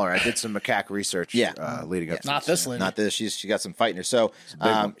much smaller. I did some macaque research. Yeah. Leading up. to Not this lady. Not this. She got some fight in her. So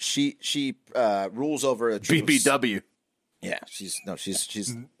she rules over a troop of BBW. Yeah, she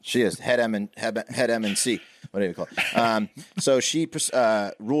is head M and C. What do you call it? So she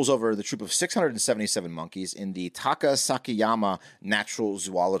rules over the troop of 677 monkeys in the Takasakiyama Natural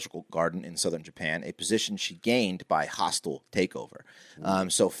Zoological Garden in southern Japan, a position she gained by hostile takeover.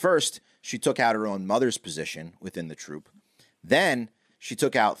 So first, she took out her own mother's position within the troop. Then she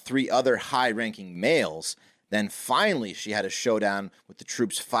took out 3 other high-ranking males. Then finally, she had a showdown with the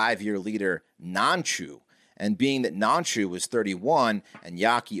troop's 5-year leader, Nanchu. And being that Nanchu was 31 and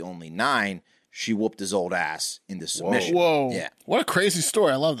Yaki only 9, she whooped his old ass into submission. Whoa. Yeah. What a crazy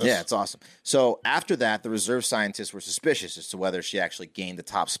story. I love this. Yeah, it's awesome. So after that, the reserve scientists were suspicious as to whether she actually gained the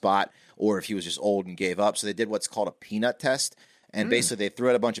top spot or if he was just old and gave up. So they did what's called a peanut test. And basically, they threw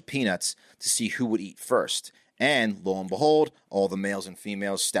out a bunch of peanuts to see who would eat first. And lo and behold, all the males and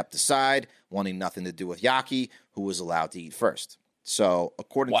females stepped aside, wanting nothing to do with Yaki, who was allowed to eat first. So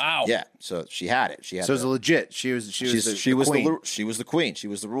according to so she had it. She had So it's legit. She was she the queen. she was the queen. She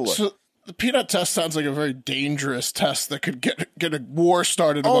was the ruler. So the peanut test sounds like a very dangerous test that could get a war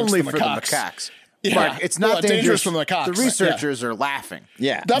started amongst Only the for the macaques. macaques. Yeah. Mark, it's not dangerous from the macaques. The researchers are laughing.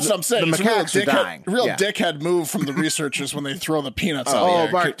 Yeah. That's what I'm saying. The It's a real macaques are dying. Real Yeah. dickhead move from the researchers when they throw the peanuts out. Oh,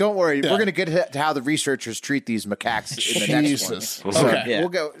 there. Mark, don't worry. Yeah. We're going to get to how the researchers treat these macaques in the next one. Jesus. So Okay. Yeah. we'll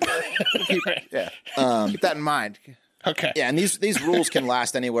go. Keep that in mind. Okay. Yeah, and these rules can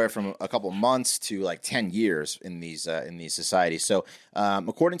last anywhere from a couple months to like 10 years in these societies. So,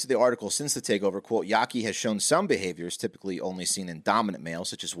 according to the article, since the takeover, quote, Yaki has shown some behaviors typically only seen in dominant males,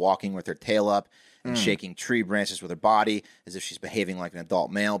 such as walking with her tail up and shaking tree branches with her body, as if she's behaving like an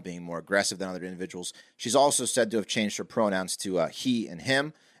adult male, being more aggressive than other individuals. She's also said to have changed her pronouns to he and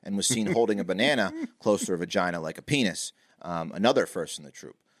him, and was seen holding a banana close to her vagina like a penis. Another first in the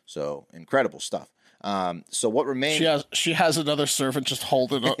troop. So incredible stuff. So what remains? She has another servant just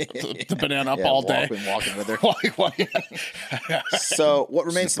holding the banana up all day. Walking with her. Yeah. So what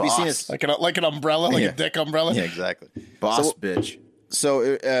remains to be seen is like an umbrella, like a dick umbrella. yeah, exactly. Boss bitch.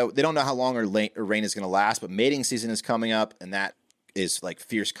 So they don't know how long her reign is going to last, but mating season is coming up, and that is like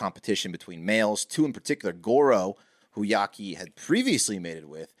fierce competition between males. 2 in particular, Goro, who Yaki had previously mated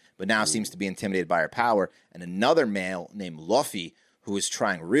with, but now seems to be intimidated by her power, and another male named Luffy, who is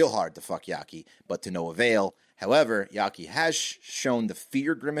trying real hard to fuck Yaki, but to no avail. However, Yaki has shown the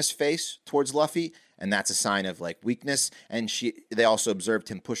fear grimace face towards Luffy, and that's a sign of like weakness. And they also observed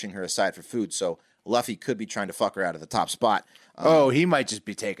him pushing her aside for food, so Luffy could be trying to fuck her out of the top spot. He might just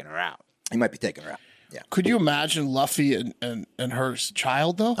be taking her out. He might be taking her out. Yeah. Could you imagine Luffy and her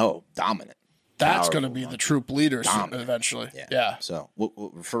child though? Oh, dominant. That's going to be the troop leader eventually. Yeah. So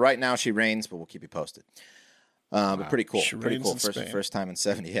for right now, she reigns, but we'll keep you posted. But pretty cool. She Pretty reigns cool. in Spain. First time in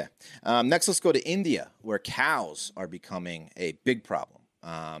 70. Yeah. Next, let's go to India, where cows are becoming a big problem.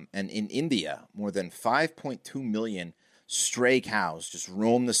 And in India, more than 5.2 million stray cows just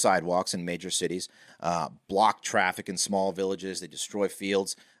roam the sidewalks in major cities, block traffic in small villages. They destroy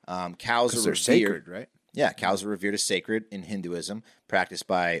fields. Cows are They're revered. sacred, right? Yeah, cows are revered as sacred in Hinduism, practiced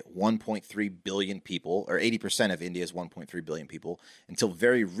by 1.3 billion people, or 80% of India's 1.3 billion people, until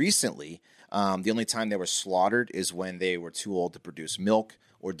very recently. The only time they were slaughtered is when they were too old to produce milk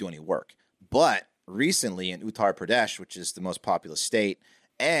or do any work. But recently in Uttar Pradesh, which is the most populous state,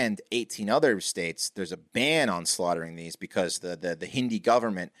 and 18 other states, there's a ban on slaughtering these because the Hindi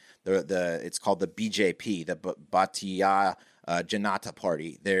government, it's called the BJP, the Bharatiya Janata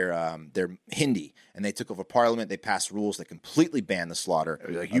Party. They're Hindi, and they took over parliament. They passed rules that completely ban the slaughter.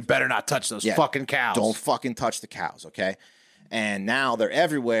 Like, you better not touch those fucking cows. Don't fucking touch the cows, okay? And now they're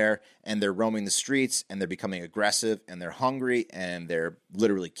everywhere, and they're roaming the streets, and they're becoming aggressive, and they're hungry, and they're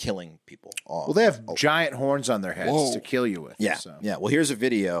literally killing people. Well, they have giant horns on their heads to kill you with. Yeah, so. yeah. Well, here's a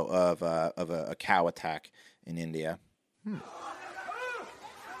video of a cow attack in India.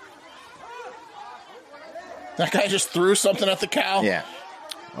 That guy just threw something at the cow. Yeah,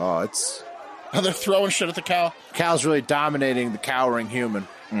 Oh, it's And they're throwing shit at the cow. cow's really dominating the cowering human.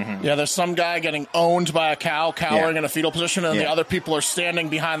 Yeah, there's some guy getting owned by a cow, cowering Yeah. in a fetal position, and the Yeah. other people are standing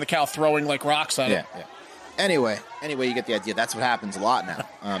behind the cow throwing like rocks at it. yeah. Anyway, you get the idea. That's what happens a lot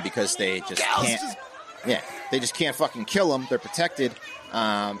now because they just can't. Yeah, they just can't fucking kill them. They're protected,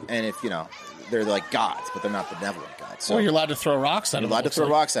 and if they're like gods, but they're not benevolent gods. So Well, you're allowed to throw rocks at you're them. allowed to it throw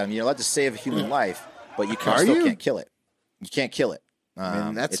looks like. rocks at them. You're allowed to save a human life, but you Are still you? can't kill it. You can't kill it.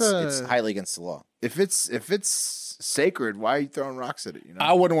 mean, that's it's highly against the law. If it's sacred, why are you throwing rocks at it? You know,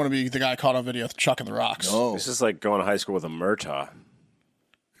 I wouldn't want to be the guy caught on video chucking the rocks. Oh, This is like going to high school with a Murtaugh.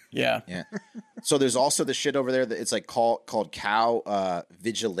 Yeah. yeah. So there's also the shit over there that it's like called cow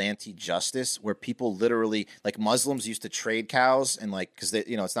vigilante justice, where people literally, like Muslims used to trade cows and like because they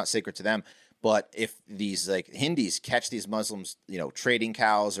it's not sacred to them. But if these like Hindus catch these Muslims, trading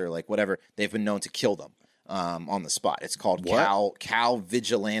cows or like whatever, they've been known to kill them on the spot. It's called cow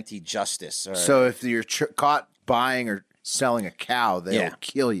vigilante justice. Or, so if you're caught buying or selling a cow, they'll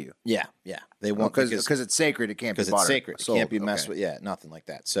kill you. yeah, they won't Because it's sacred, it can't be because it's bought or sacred. It sold. can't be messed Okay. with. Yeah, nothing like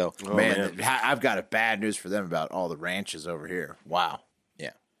that. So Man, I've got a bad news for them about all the ranches over here. Wow,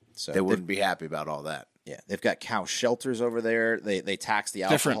 yeah, so they wouldn't be happy about all that. yeah, they've got cow shelters over there. They tax the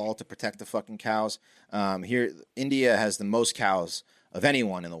alcohol to protect the fucking cows. Here, India has the most cows of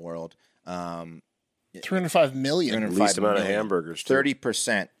anyone in the world. 305 million. Least amount of hamburgers, too.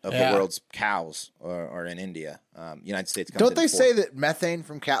 30% of Yeah. the world's cows are in India. United States comes Don't in they fourth. say that methane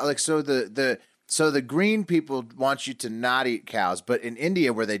from cow? Like so the green people want you to not eat cows, but in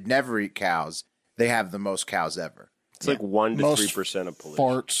India where they'd never eat cows, they have the most cows ever. It's like 1 to Most 3% of pollution.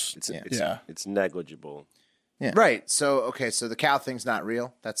 farts. It's negligible. Yeah. Right. So so the cow thing's not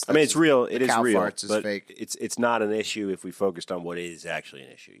real. That's I mean, it's real. the It is cow real, farts is but fake. it's not an issue if we focused on what is actually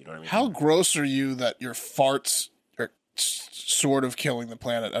an issue. You know what I mean? How gross are you that your farts are sort of killing the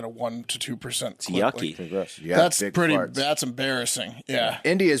planet at a 1 to 2%? It's yucky. Yeah, That's big pretty. farts. That's embarrassing. Yeah,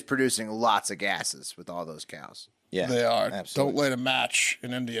 India is producing lots of gases with all those cows. Yeah, they are. Absolutely. Don't light a match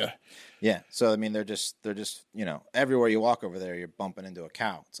in India. Yeah. So I mean, they're just everywhere you walk over there, you're bumping into a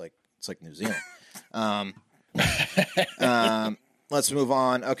cow. It's like New Zealand. Let's move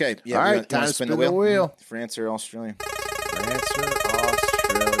on. Okay. Yeah. All right, you wanna time to spin the wheel. France or Australia? Answer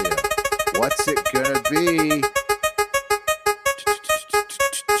Australia. What's it gonna be?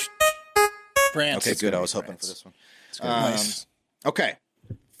 France. Okay, good. I was be hoping for France. this one. Nice. Okay,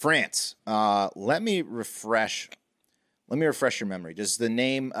 France. Let me refresh your memory. Does the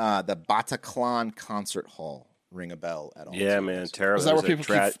name the Bataclan Concert Hall ring a bell at all? Yeah, man. Terrible. Is that where There was a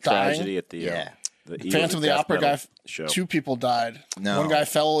people keep dying? tragedy at the Yeah. the Eagles Phantom of the Death Opera Metal guy. show. 2 people died. No. One guy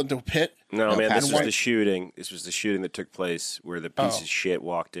fell into a pit. No, man, this was Patriotic. the shooting. This was the shooting that took place where the piece Oh. of shit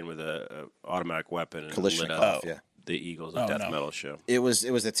walked in with a automatic weapon and Kalashnikov, lit up yeah. the Eagles of Death no. Metal show. It was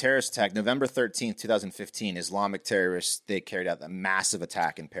a terrorist attack. November 13th, 2015, Islamic terrorists, they carried out a massive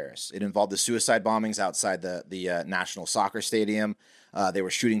attack in Paris. It involved the suicide bombings outside the National Soccer Stadium. They were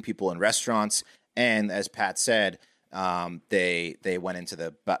shooting people in restaurants. And as Pat said, they went into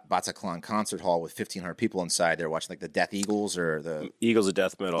the Bataclan Concert Hall with 1,500 people inside. They were watching like the Death Eagles or the Eagles of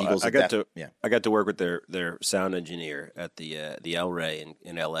Death Metal. Eagles I of got Death- to yeah. I got to work with their sound engineer at the El Rey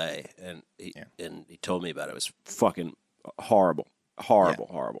in L.A. and he told me about it. It was fucking horrible.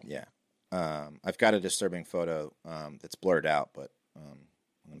 Yeah. I've got a disturbing photo that's blurred out, but I'm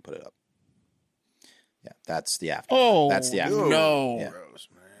going to put it up. Yeah, that's the after. Oh, that's the after. no. Yeah. Gross,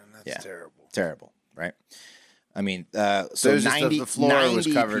 man. That's Yeah. terrible. Right? I mean, so So it was just 90, the floor was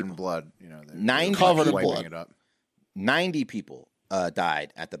 90 covered people, in blood. You know, 90 Covered in wiping blood. it up. 90 people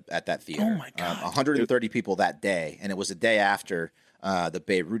died at that theater. Oh, my God. 130 people that day, and it was a day after the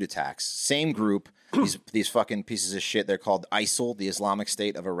Beirut attacks. Same group, these fucking pieces of shit. They're called ISIL, the Islamic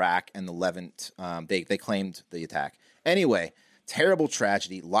State of Iraq and the Levant. They claimed the attack. Anyway, terrible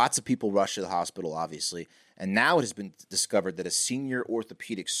tragedy. Lots of people rushed to the hospital, obviously, and now it has been discovered that a senior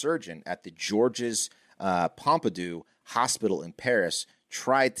orthopedic surgeon at the Georges Pompidou Hospital in Paris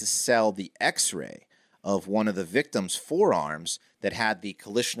tried to sell the X-ray of one of the victim's forearms that had the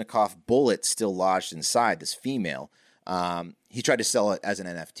Kalashnikov bullet still lodged inside, this female. He tried to sell it as an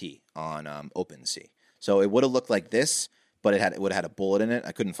NFT on OpenSea. So it would have looked like this, but it would have had a bullet in it.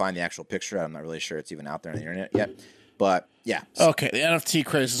 I couldn't find the actual picture. I'm not really sure it's even out there on the internet yet. But yeah. Okay, the NFT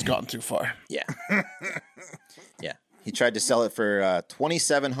craze has gotten too far. Yeah. Yeah. He tried to sell it for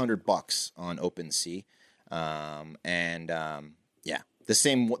 $2,700 on OpenSea, yeah, the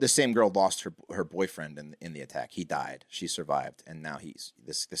same girl lost her boyfriend in the attack. He died. She survived, and now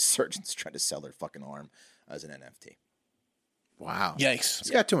this surgeon's trying to sell her fucking arm as an NFT. Wow. Yikes. He's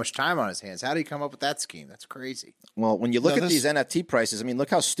got too much time on his hands. How did he come up with that scheme? That's crazy. Well, when you look at these NFT prices, I mean,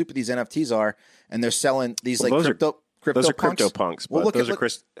 look how stupid these NFTs are, and they're selling these those crypto. Those are punks. CryptoPunks, Well, but those are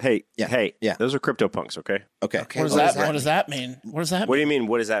Yeah. those are CryptoPunks, okay? Okay. What does that mean? What does that mean? What do you mean?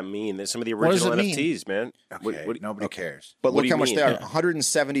 What does that mean? There's some of the What does original it mean? NFTs, man. Okay, nobody cares. But What look do how you much mean? they are. Yeah.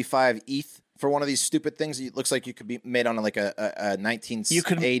 175 ETH for one of these stupid things. It looks like you could be made on like a 1980 You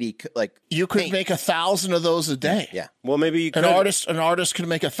could paint. make 1,000 of those a day. Yeah. Well, maybe you could. An artist could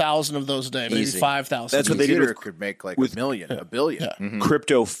make 1,000 of those a day, maybe Easy. 5,000. That's what they did Computer with could make like a million, a billion.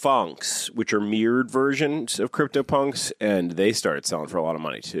 CryptoFunks, which are mirrored versions of CryptoPunks, and they started selling for a lot of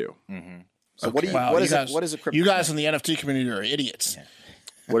money too. So what do you? Wow, What you is guys, it? What is a crypto? You guys in the NFT community are idiots.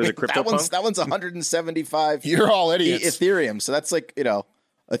 What is a CryptoPunk? that one's 175. You're all idiots. Ethereum. So that's like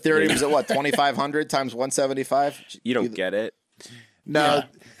Ethereum is at what 2,500 times 175. You don't get it. No,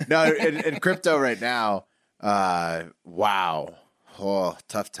 in crypto right now, wow. Oh,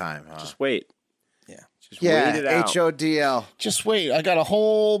 tough time, huh? Just wait. Yeah. Just wait it out. HODL. Just wait. I got a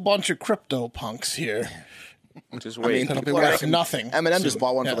whole bunch of crypto punks here. Just wait. That'll be People are worth making- nothing. Eminem just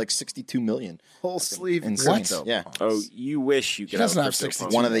bought one Yeah. for like 62 million. Whole sleeve. Insane. crypto. Yeah. Oh, you wish you could doesn't have have a 62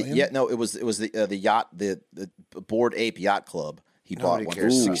 CryptoPunk. One of the million? it was the yacht the Bored Ape Yacht Club. He Nobody bought one for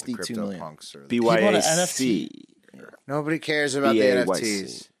cares about 62 crypto million. punks. Or bought an BYAC. Nobody cares about the BAYC.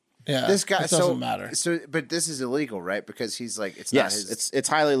 NFTs. Yeah, This guy it doesn't matter. So, but this is illegal, right? Because he's like, it's Yes, not his. it's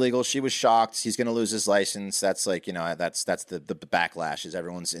highly legal. She was shocked. He's going to lose his license. That's like that's the backlash. Is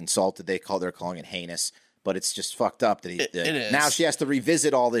everyone's insulted? They're calling it heinous, but it's just fucked up that It is. now she has to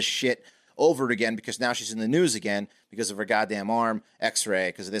revisit all this shit over again because now she's in the news again because of her goddamn arm X-ray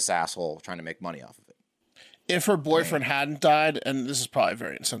because of this asshole trying to make money off of it. If her boyfriend hadn't died, and this is probably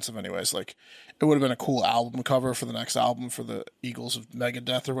very insensitive anyways, like it would have been a cool album cover for the next album for the Eagles of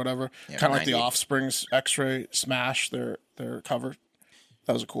Megadeth or whatever. Yeah, Kind of like the 98. Offspring's X-Ray Smash, their cover.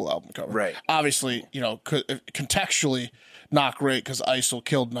 That was a cool album cover. Right. Obviously, contextually not great because ISIL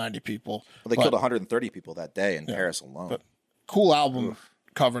killed 90 people. Well, they but- killed 130 people that day in Paris alone. but cool album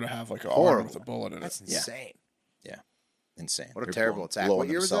cover to have like an arm with a bullet in it. That's insane. Yeah, insane. What a They're terrible attack. blowing What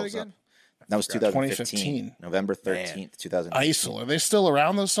year was that themselves again? up. That was 2015, 2015. November 13th, 2015. ISIL, are they still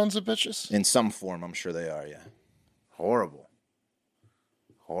around, those sons of bitches? In some form, I'm sure they are. Yeah. Horrible.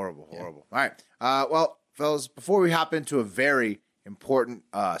 All right. Well, fellas, before we hop into a very important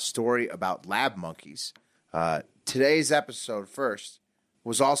story about lab monkeys, today's episode first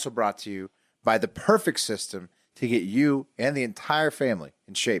was also brought to you by the perfect system to get you and the entire family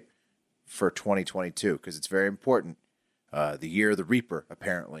in shape for 2022 because it's very important. The year of the Reaper,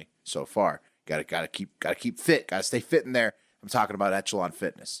 apparently, so far. Gotta keep fit. Gotta stay fit in there. I'm talking about Echelon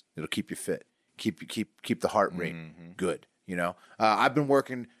Fitness. It'll keep you fit. Keep the heart rate good. I've been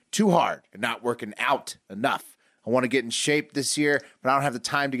working too hard and not working out enough. I want to get in shape this year, but I don't have the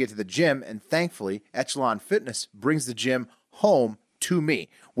time to get to the gym. And thankfully, Echelon Fitness brings the gym home to me.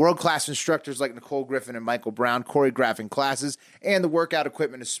 World-class instructors like Nicole Griffin and Michael Brown choreographing classes, and the workout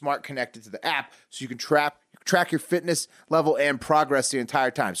equipment is smart connected to the app so you can track your fitness level and progress the entire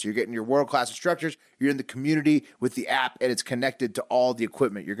time. So you're getting your world-class instructors, you're in the community with the app, and it's connected to all the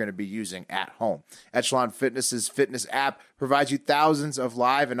equipment you're going to be using at home. Echelon Fitness's fitness app provides you thousands of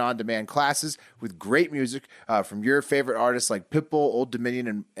live and on-demand classes with great music from your favorite artists like Pitbull, Old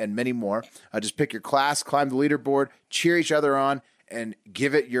Dominion, and many more. Just pick your class, climb the leaderboard, cheer each other on, and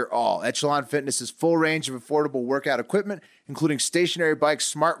give it your all. Echelon Fitness's full range of affordable workout equipment, including stationary bikes,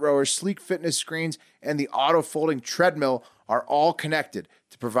 smart rowers, sleek fitness screens, and the auto-folding treadmill, are all connected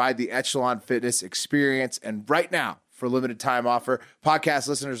to provide the Echelon Fitness experience. And right now, for a limited time offer, podcast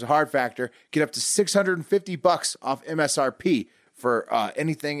listeners of Hard Factor get up to $650 off MSRP for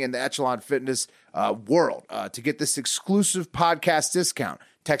anything in the Echelon Fitness world. To get this exclusive podcast discount,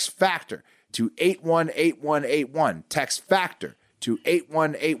 text FACTOR to 818181. Text FACTOR to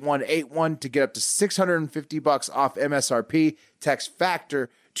 818181 to get up to $650 off MSRP. Text FACTOR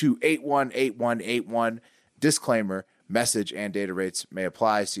to 818181. Disclaimer, message and data rates may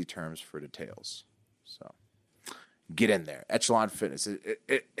apply. See terms for details. So get in there. Echelon Fitness.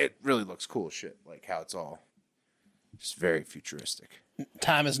 It really looks cool as shit. Like how it's all just very futuristic.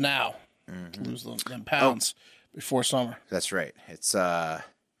 Time is now to lose them pounds before summer. That's right. It's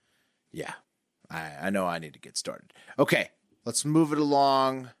yeah. I know I need to get started. Okay. Let's move it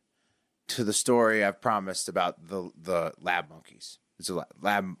along to the story I've promised about the lab monkeys. It's a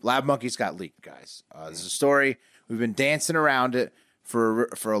lab monkeys got leaked, guys. This is a story We've been dancing around it for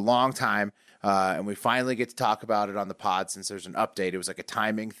a long time, and we finally get to talk about it on the pod since there's an update. It was like a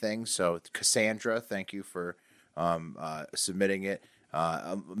timing thing. So Cassandra, thank you for submitting it.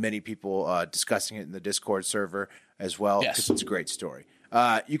 Many people discussing it in the Discord server as well because it's a great story.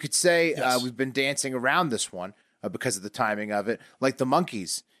 You could say we've been dancing around this one because of the timing of it, like the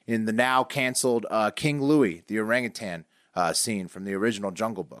monkeys in the now canceled King Louie, the orangutan scene from the original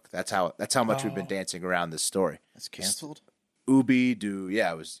Jungle Book. That's how much we've been dancing around this story. That's canceled? Ubi do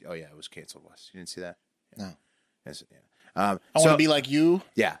it was canceled. Wes, you didn't see that? No. Yes, yeah. I want to be like you.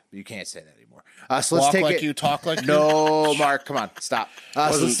 Yeah, you can't say that anymore. So let's Walk take like it. you, talk like you. No, Mark, come on, stop. So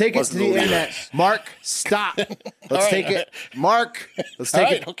let's take it to the internet. Mark, stop. Let's take it. Mark, let's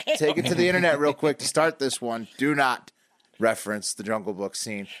take it. Okay. Take it to the internet real quick to start this one. Do not reference the Jungle Book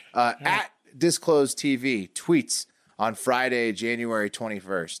scene. At Disclosed TV tweets on Friday, January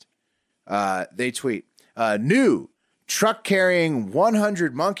 21st. They tweet, new truck carrying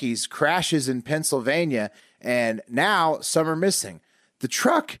 100 monkeys crashes in Pennsylvania, and now some are missing. The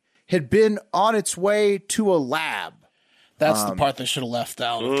truck had been on its way to a lab. That's the part they should have left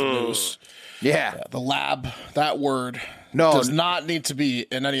out of the news. Yeah. The lab, that word, No. does not need to be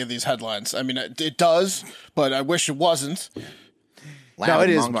in any of these headlines. I mean, it does, but I wish it wasn't. Lab No, it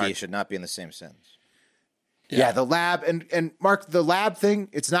and is, monkey Mark. should not be in the same sentence. Yeah, the lab and Mark, the lab thing,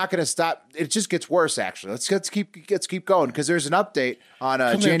 it's not going to stop. It just gets worse. Actually, let's keep going because there's an update on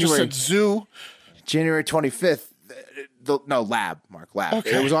Just said zoo. January 25th. Lab, Mark, lab.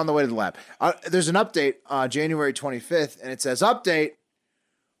 Okay. It was on the way to the lab. There's an update on January 25th, and it says update: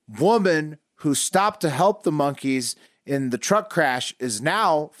 woman who stopped to help the monkeys in the truck crash is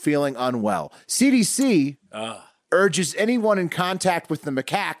now feeling unwell. CDC urges anyone in contact with the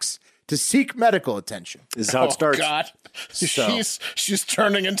macaques to seek medical attention. This is how it starts. Oh God, she's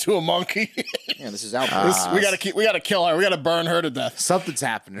turning into a monkey. Yeah, this is outbreak. we gotta kill her. We gotta burn her to death. Something's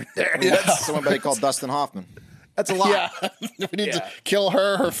happening there. Somebody called Dustin Hoffman. That's a lot. Yeah, we need to kill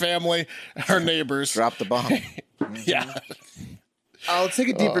her, her family, her neighbors. Drop the bomb. Yeah. Let's take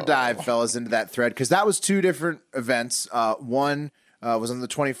a deeper dive, fellas, into that thread because that was two different events. One was on the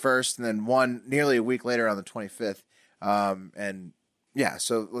 21st, and then one nearly a week later on the 25th.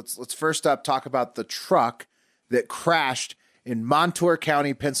 So let's first up talk about the truck that crashed in Montour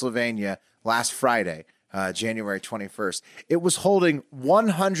County, Pennsylvania, last Friday, January 21st. It was holding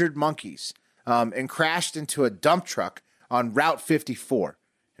 100 monkeys and crashed into a dump truck on Route 54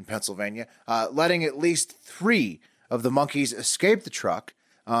 in Pennsylvania, letting at least 3 of the monkeys escape the truck.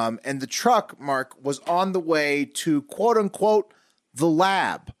 And the truck, Mark, was on the way to, quote unquote, the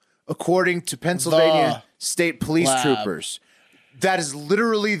lab, according to Pennsylvania State Police troopers. That is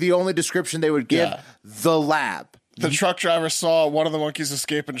literally the only description they would give. Yeah. The lab. The truck driver saw one of the monkeys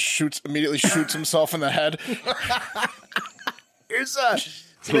escape and immediately shoots himself in the head.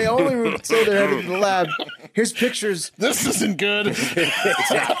 So they only say they're headed to the lab. Here's pictures. This isn't good.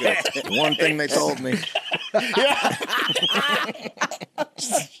 One thing they told me. Yeah.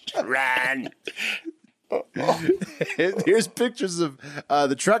 Run. Here's pictures of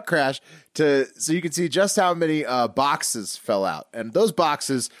the truck crash so you can see just how many boxes fell out. And those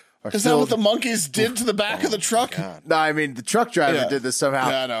boxes are Is filled. that what the monkeys did to the back of the truck? God. No, I mean the truck driver did this somehow.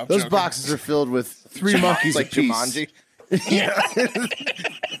 Yeah, I know. Those Joking. boxes are filled with 3 monkeys Like apiece. Jumanji. Yeah.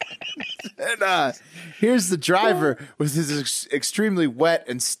 And here's the driver with his extremely wet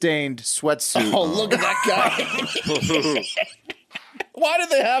and stained sweatsuit. Oh, look at that guy. Why did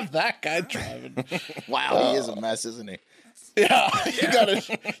they have that guy driving? Wow, he is a mess, isn't he? Yeah, you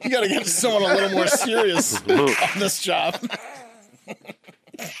gotta get someone a little more serious on this job.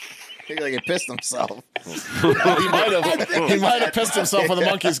 He like he pissed himself. He might have pissed himself when the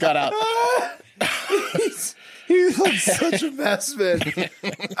monkeys got out. He looks such a mess, man.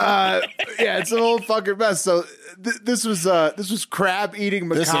 It's a whole fucking mess. So this was crab eating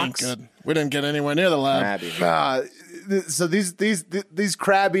macaques. This ain't good. We didn't get anywhere near the lab. So these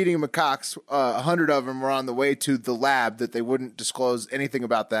crab eating macaques, 100 of them were on the way to the lab that they wouldn't disclose anything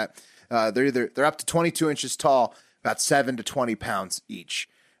about that. They're up to 22 inches tall, about 7 to 20 pounds each.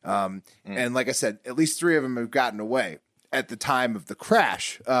 And like I said, at least 3 of them have gotten away at the time of the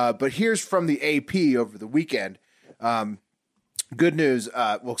crash. But here's from the AP over the weekend. Good news.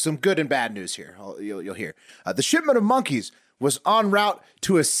 Some good and bad news here. You'll hear. The shipment of monkeys was en route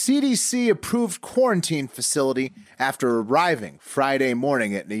to a CDC-approved quarantine facility after arriving Friday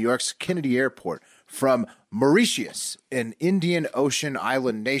morning at New York's Kennedy Airport from Mauritius, an Indian Ocean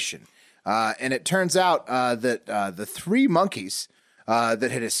island nation. And it turns out that the 3 monkeys that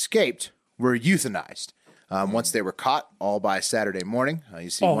had escaped were euthanized once they were caught, all by Saturday morning.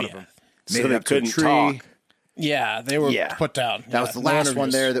 You see one of them made it up to a tree. Yeah, they were put down. That was the last one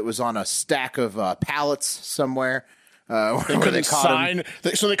there that was on a stack of pallets somewhere. They couldn't sign,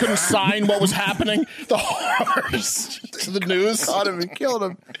 so they couldn't sign what was happening. The horrors to the news. Caught him and killed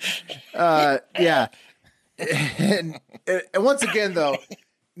him. Yeah. And once again, though,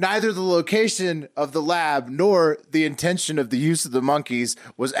 neither the location of the lab nor the intention of the use of the monkeys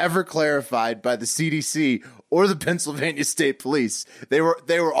was ever clarified by the CDC or the Pennsylvania State Police. They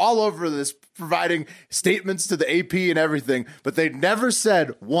were all over this, providing statements to the AP and everything, but they never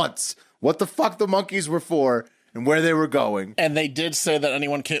said once what the fuck the monkeys were for and where they were going. And they did say that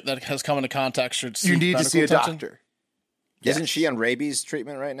anyone that has come into contact should seek you need to see a attention. doctor. Isn't she on rabies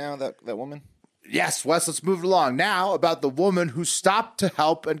treatment right now, that woman? Yes, Wes, let's move along. Now, about the woman who stopped to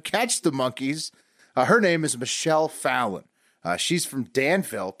help and catch the monkeys. Her name is Michelle Fallon. She's from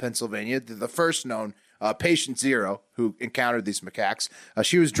Danville, Pennsylvania, the first known patient zero who encountered these macaques.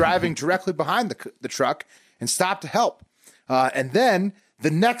 She was driving directly behind the truck and stopped to help. And then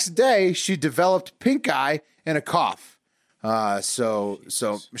the next day, she developed pink eye and a cough. So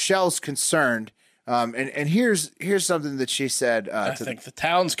Michelle's concerned. And here's something that she said. I think the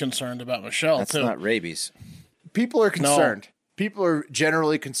town's concerned about Michelle, That's too. not rabies. People are concerned. No. People are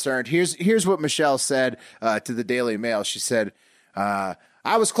generally concerned. Here's what Michelle said to the Daily Mail. She said, I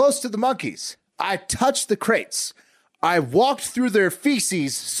was close to the monkeys. I touched the crates. I walked through their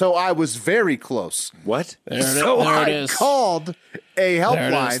feces, so I was very close. What? I called a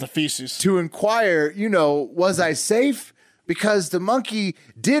helpline to inquire, was I safe? Because the monkey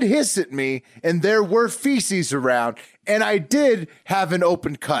did hiss at me and there were feces around and I did have an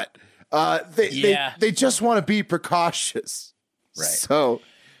open cut. They just want to be precautious. Right. So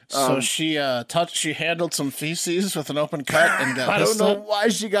she handled some feces with an open cut and got I don't know why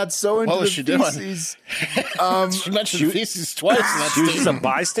she got so into the feces. She mentioned feces twice. She was just a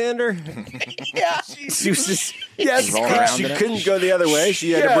bystander? Yeah. She was just, yes. She couldn't go the other way.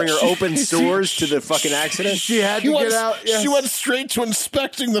 She had to bring her open sores to the fucking accident. She had to get out. Yes. She went straight to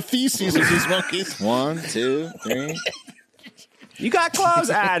inspecting the feces of these monkeys. 1, 2, 3. You got gloves?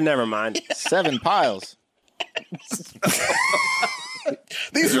 Never mind. 7 piles.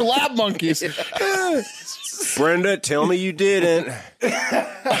 These are lab monkeys. Brenda, tell me you didn't.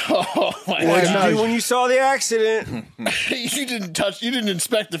 Oh my What did God. you do when you saw the accident? You didn't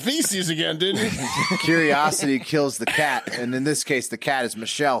inspect the feces again, did you? Curiosity kills the cat, and in this case, the cat is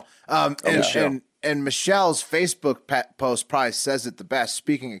Michelle. And Michelle's Facebook post probably says it the best.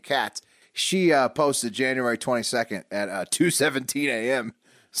 Speaking of cats, she posted January 22nd at 2:17 a.m.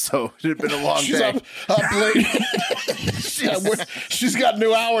 So it had been a long She's day. up late. She's got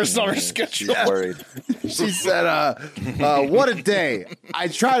new hours on her schedule. She's worried. She said, what a day. I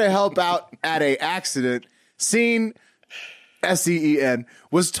try to help out at a accident. Seen, SEEN,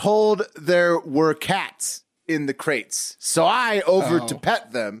 was told there were cats in the crates. So I over to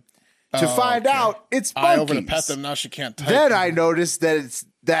pet them to find out it's monkeys. I over to pet them, now she can't type. Then I noticed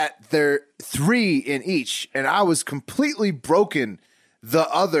that they're 3 in each, and I was completely broken. The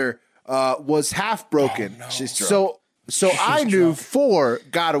other was half broken. Oh, no. She's drunk. So I knew 4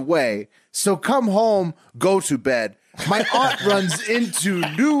 got away. So come home, go to bed. My aunt runs into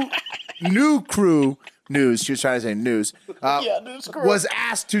new crew news. She was trying to say news. News crew. Was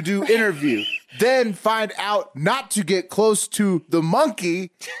asked to do interview. Then find out not to get close to the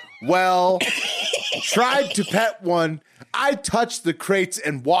monkey. Well, tried to pet one. I touched the crates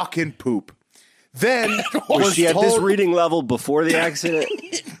and walk in poop. Then was she at this reading level before the accident?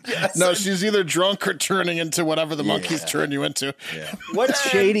 Yes. No, she's either drunk or turning into whatever the monkeys turn you into. Yeah. What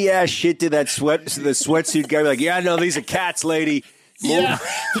shady ass shit did the sweatsuit guy be like? Yeah, no, these are cats, lady. Yeah,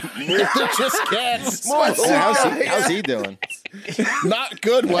 they're just cats. How's he doing? Not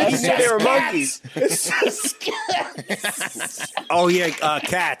good, Wes. They were monkeys. It's just cats. Oh yeah,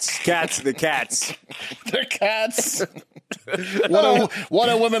 cats. The cats. They're cats. What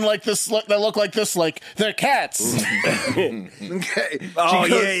are women like this that look like this? Like they're cats. Okay. Oh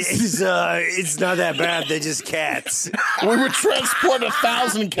yeah, it's not that bad. They're just cats. We would transport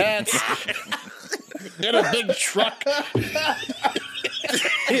 1,000 cats in a big truck.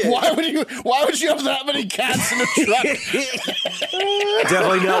 Why would you have that many cats in a truck?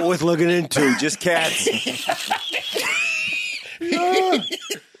 Definitely not worth looking into. Just cats.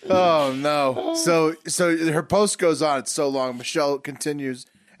 Oh no! So her post goes on. It's so long. Michelle continues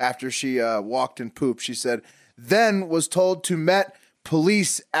after she walked in poop. She said, "Then was told to met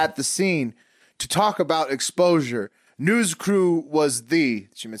police at the scene to talk about exposure. News crew was she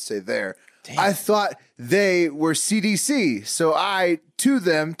meant to say there. Damn. I thought they were CDC, so I told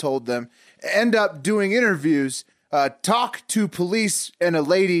them, end up doing interviews, talk to police and a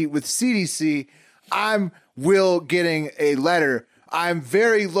lady with CDC. I'm Will getting a letter. I'm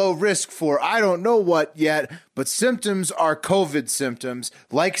very low risk for I don't know what yet, but symptoms are COVID symptoms,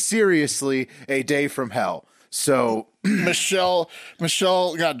 like seriously, a day from hell. So Michelle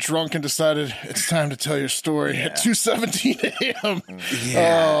got drunk and decided it's time to tell your story at 2:17 a.m.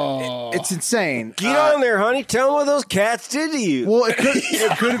 It's insane. Get on there, honey. Tell them what those cats did to you. Well, it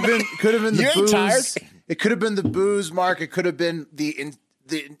could have been the You ain't booze. tired? It could have been the booze, Mark. It could have been the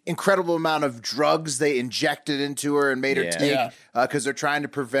incredible amount of drugs they injected into her and made her take because they're trying to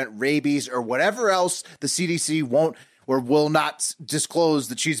prevent rabies or whatever else the CDC won't or will not disclose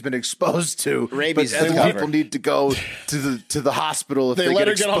that she's been exposed to. Rabies but is people covered. need to go to the hospital if They they let get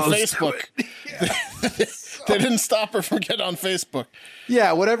her get on exposed to Facebook. it. They didn't stop her from getting on Facebook.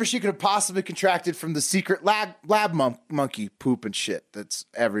 Yeah, whatever she could have possibly contracted from the secret lab monkey poop and shit that's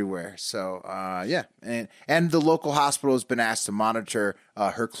everywhere. So, and the local hospital has been asked to monitor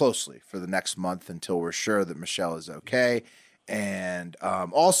her closely for the next month until we're sure that Michelle is okay. And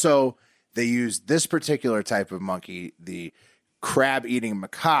also, they used this particular type of monkey, the crab-eating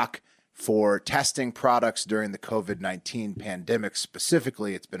macaque, for testing products during the COVID-19 pandemic.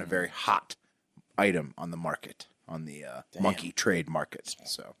 Specifically, it's been a very hot item on the market, on the monkey trade market.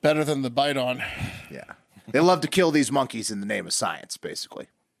 So Better than the bite on. yeah, they love to kill these monkeys in the name of science. Basically,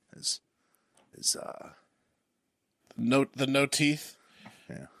 No teeth.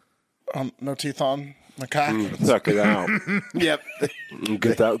 Yeah. No teeth on macaque. Suck it out. Yep,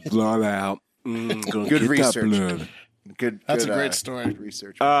 Get that blood out. good research. Good. That's good, a great story. Good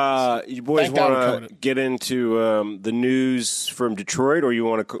research. You boys Thank God we want covered to it. get into the news from Detroit, or you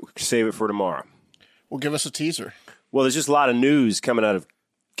want to save it for tomorrow? Well, give us a teaser. Well, there's just a lot of news coming out of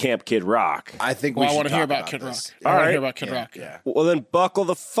Camp Kid Rock. I think Well, we I should want to hear talk about Kid Rock. this. I want All to right. hear about Kid Rock. Yeah. Well, then buckle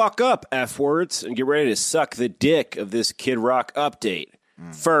the fuck up, F words, and get ready to suck the dick of this Kid Rock update.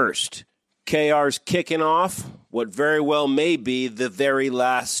 First, KR's kicking off what very well may be the very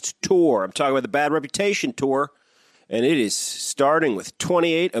last tour. I'm talking about the Bad Reputation tour, and it is starting with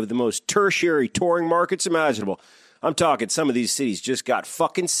 28 of the most tertiary touring markets imaginable. I'm talking some of these cities just got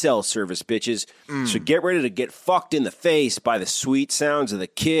fucking cell service, bitches. So get ready to get fucked in the face by the sweet sounds of the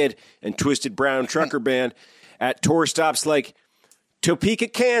Kid and Twisted Brown Trucker Band at tour stops like Topeka,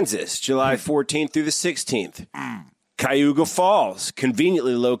 Kansas, July 14th through the 16th. Cayuga Falls,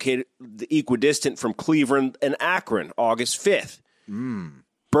 conveniently located equidistant from Cleveland and Akron, August 5th.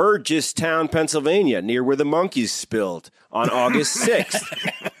 Burgesstown, Pennsylvania, near where the monkeys spilled, on August 6th.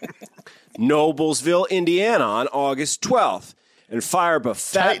 Noblesville, Indiana, on August 12th. And fire up a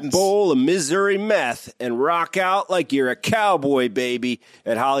fat Titans. bowl of Missouri meth and rock out like you're a cowboy, baby,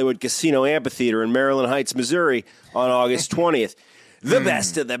 at Hollywood Casino Amphitheater in Maryland Heights, Missouri, on August 20th. The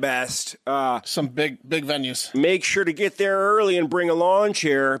best of the best. Some big venues. Make sure to get there early and bring a lawn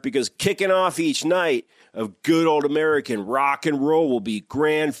chair because kicking off each night of good old American rock and roll will be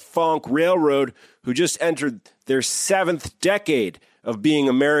Grand Funk Railroad, who just entered their 7th decade of being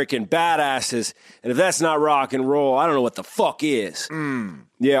American badasses. And if that's not rock and roll, I don't know what the fuck is.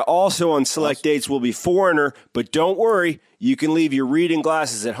 Yeah, also on select dates will be Foreigner, but don't worry, you can leave your reading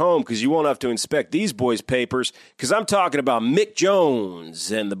glasses at home because you won't have to inspect these boys' papers because I'm talking about Mick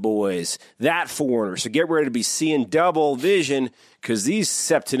Jones and the boys, that Foreigner. So get ready to be seeing double vision because these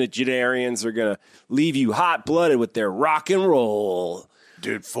septuagenarians are going to leave you hot-blooded with their rock and roll.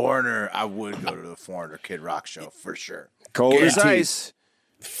 Dude, Foreigner, I would go to the Foreigner Kid Rock show for sure. Cold as Guaranteed. ice.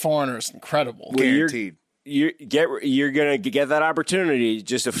 Foreigner is incredible. Well, Guaranteed. You're gonna get that opportunity.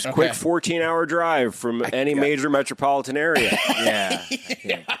 Just a quick 14-hour drive from any major metropolitan area. Yeah,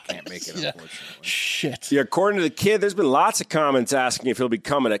 I can't make it, unfortunately. Shit. Yeah, according to the Kid, there's been lots of comments asking if he'll be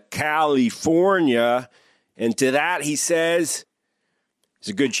coming to California, and to that he says, "There's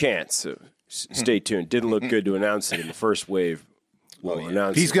a good chance." So stay tuned. Didn't look good to announce it in the first wave. We'll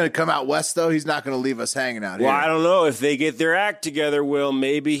announce He's it. going to come out west, though. He's not going to leave us hanging out Well, here. I don't know if they get their act together. Will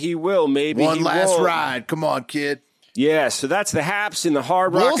maybe he will. Maybe One he last won't. ride. Come on, kid. Yeah, so that's the Haps in the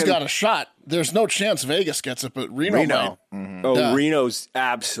Hard Rock. Will's got a shot. There's no chance Vegas gets it, but Reno. might. Oh, Yeah. Reno's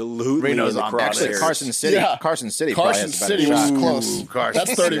absolutely Reno's in the on crosshairs. Actually, Carson City. Yeah. Carson City. probably Carson has a better City was shot. close. Carson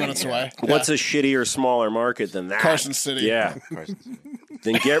That's 30 City, minutes away. What's a shittier, smaller market than that? Carson City. Yeah.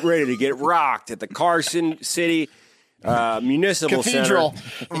 Then get ready to get rocked at the Carson City Municipal Cathedral.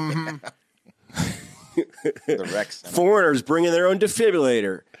 Center. The Rex Center. Foreigners bringing their own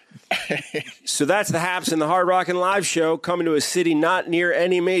defibrillator. So that's the Haps and the Hard Rock and Live show coming to a city not near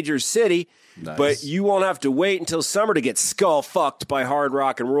any major city. But you won't have to wait until summer to get skull fucked by hard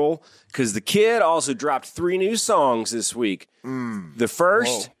rock and roll because the Kid also dropped 3 new songs this week. The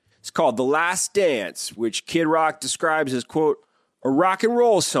first is called The Last Dance, which Kid Rock describes as, quote, a rock and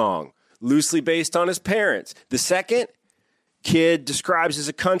roll song. loosely based on his parents. The second, Kid describes as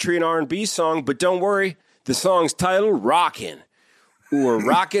a country and R&B song, but don't worry, the song's titled Rockin' or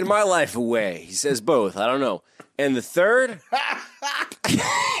Rockin' My Life Away. He says both. I don't know. And the third,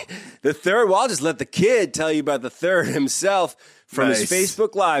 well, I'll just let the Kid tell you about the third himself from his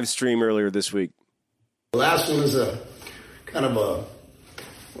Facebook live stream earlier this week. The last one is a kind of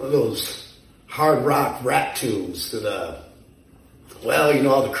one of those hard rock rap tunes that, well, you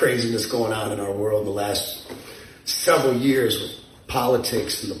know, all the craziness going on in our world in the last several years with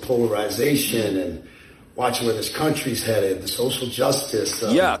politics and the polarization and watching where this country's headed, the social justice.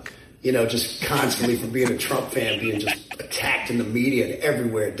 Yuck. You know, just constantly from being a Trump fan, being just attacked in the media and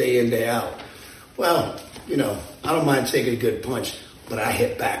everywhere, day in, day out. Well, you know, I don't mind taking a good punch, but I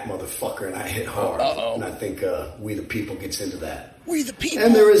hit back, motherfucker, and I hit hard. And I think We the People gets into that. We the People.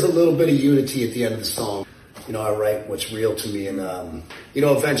 And there is a little bit of unity at the end of the song. You know, I write what's real to me, and, you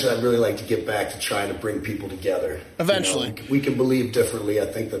know, eventually I'd really like to get back to trying to bring people together. Eventually. You know, we can believe differently. I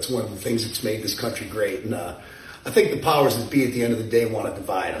think that's one of the things that's made this country great. And I think the powers that be at the end of the day want to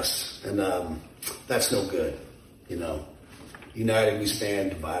divide us. And that's no good, you know. United we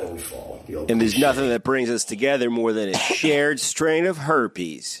stand, divided we fall. And there's nothing that brings us together more than a shared strain of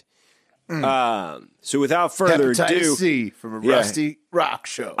herpes. So without further Hepatitis ado, C from a Rusty Rock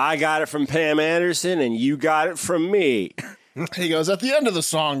show. I got it from Pam Anderson, and you got it from me. He goes, at the end of the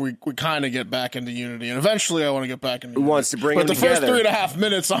song, we kind of get back into unity, and eventually I want to get back into unity. Wants to bring But them the first together. 3.5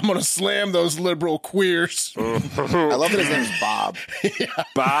 minutes, I'm going to slam those liberal queers. I love that his name's Bob.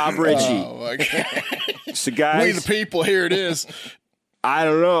 Bob Ritchie. Oh, my God. So, guys, We the People, here it is. I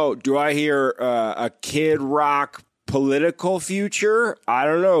don't know. Do I hear a Kid Rock political future? I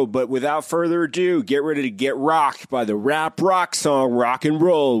don't know. But without further ado, get ready to get rocked by the rap rock song Rock and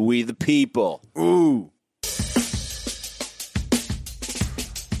Roll, We the People. Ooh.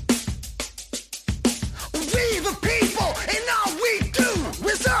 We the people, and all we do,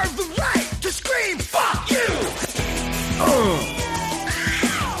 reserve the right to scream, fuck you!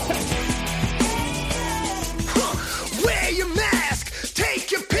 Wear your mask,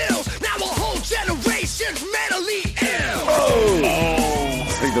 take your pills, now a whole generation's mentally ill.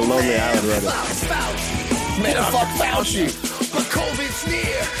 I think the Lonely Island read it. Fuck Fauci. Man, fuck Fauci. But COVID's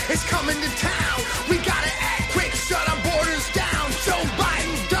near, it's coming to town. We gotta act quick, shut our borders down. Joe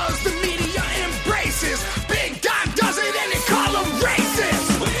Biden does, the media embraces. Big Don does it, and they call him racist.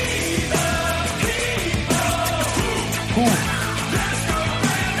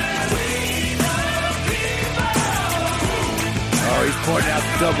 Oh, he's pointing out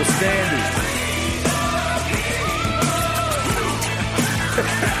the double standard.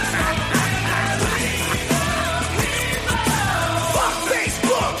 Fuck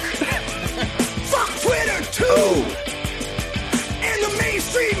Facebook. Fuck Twitter, too. And the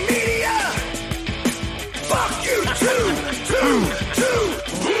mainstream media. Fuck you, too.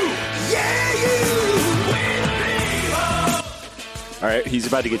 Yeah, you. All right, he's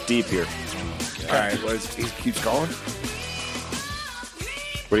about to get deep here. All right, he keeps going.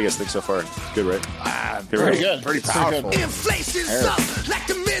 What do you guys think so far? Good, right? Here we Pretty go. good. Pretty Pretty powerful. good. Inflation's up like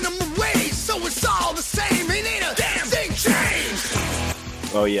the minimum wage, so it's all the same. Ain't a damn thing changed.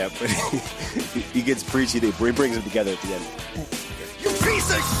 Oh, yeah. But he gets preachy. He brings them together at the end. You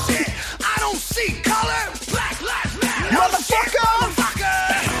piece of shit. I don't see color. Black lives matter. Motherfucker.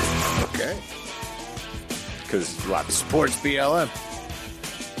 Okay. Because Rock supports BLM.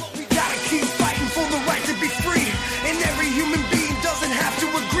 We gotta keep fighting for the right to be free. And every human being doesn't have to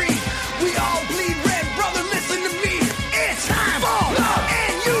agree. We all bleed red, brother, listen to me. It's time for love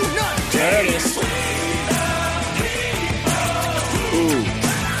and unity. There it is.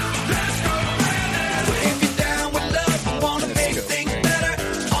 If you're down with love, you wanna make things better.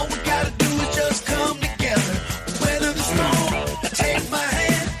 All we gotta do is just come together. Weather the storm, take my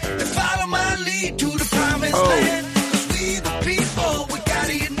hand and follow my lead to the promised land. 'Cause we the people, we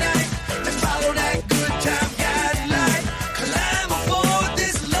gotta unite and follow that good time guideline. Climb aboard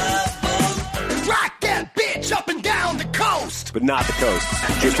this love boat and rock that bitch up and down the coast. but not the coast.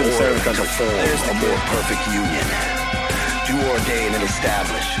 Just to the center of the country. There's a more perfect union to ordain and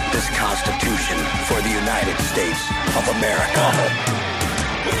establish this Constitution for the United States of America.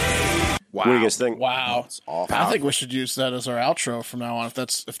 Wow. What do you guys think? Wow. awful. I think we should use that as our outro from now on, if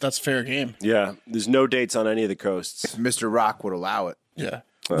that's fair game. Yeah, there's no dates on any of the coasts. Mr. Rock would allow it. Yeah.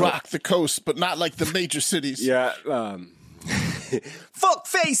 Rock the coast, but not like the major cities. Yeah. Fuck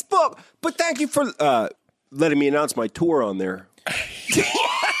Facebook, but thank you for letting me announce my tour on there.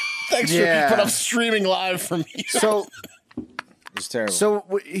 Thanks Yeah. but I'm streaming live from here. So, It's terrible. so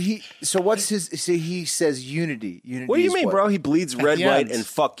what's his? See, he says unity. Unity. What do you is mean, bro? He bleeds red, the white, end. and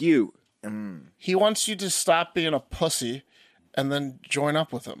fuck you. He wants you to stop being a pussy and then join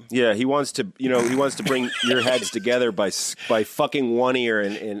up with him. Yeah, he wants to bring your heads together by fucking one ear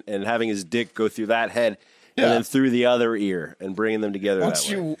and having his dick go through that head and then through the other ear and bringing them together that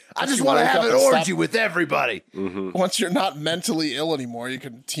way. I just want to have an orgy with everybody. Once you're not mentally ill anymore, you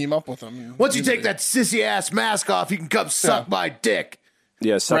can team up with them. Once you take that sissy ass mask off, you can come suck my dick.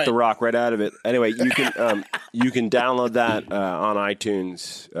 Yeah, suck the rock right out of it. Anyway, you can download that on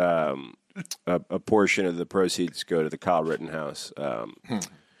iTunes. A portion of the proceeds go to the Kyle Rittenhouse.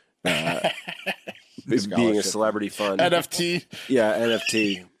 Being a celebrity fund. NFT. Yeah,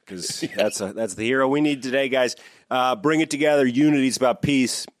 NFT. Because that's the hero we need today, guys. Bring it together. Unity's about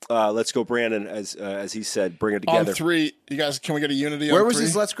peace. Let's go, Brandon. As he said, bring it together. On 3, you guys, can we get a unity? Where on was 3?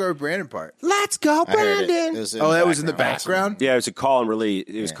 his "Let's Go Brandon" part? Let's go, Brandon. That was in the background. Yeah, it was a call and release.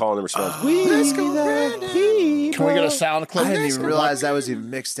 It was call and response. Let's go, Brandon. Can we get a sound clip? I didn't even realize that was even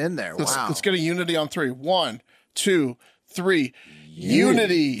mixed in there. Wow. Let's get a unity on 3. 1, 2, 3.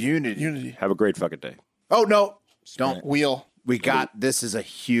 Unity. Have a great fucking day. Oh no! Don't. Wheel. We got this is a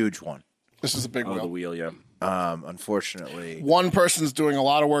huge one. This is a big The wheel. wheel, yeah. Unfortunately, One person's doing a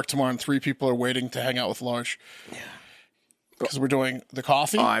lot of work tomorrow, and 3 people are waiting to hang out with Large. Yeah. Because we're doing the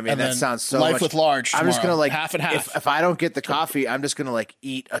coffee. Oh, I mean, and that then sounds so Life much. with Large. I'm just tomorrow. gonna half and half. If I don't get the coffee, I'm just gonna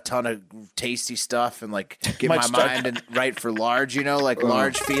eat a ton of tasty stuff and get my mind and right for Large.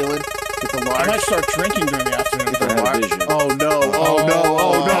 Large feeling. Get the I Large. might start drinking during the afternoon. Oh no! Oh no!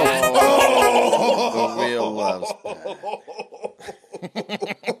 Oh no! The wheel loves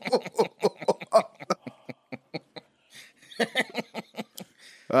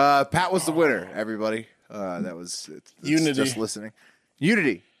Pat was the winner. Everybody, that was Unity. Just listening.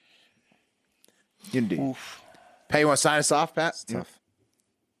 Unity. Oof. Pat, you want to sign us off, Pat? It's tough.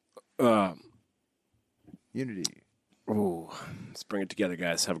 Unity. Ooh, let's bring it together,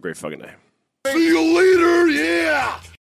 guys. Have a great fucking day. See you later, yeah!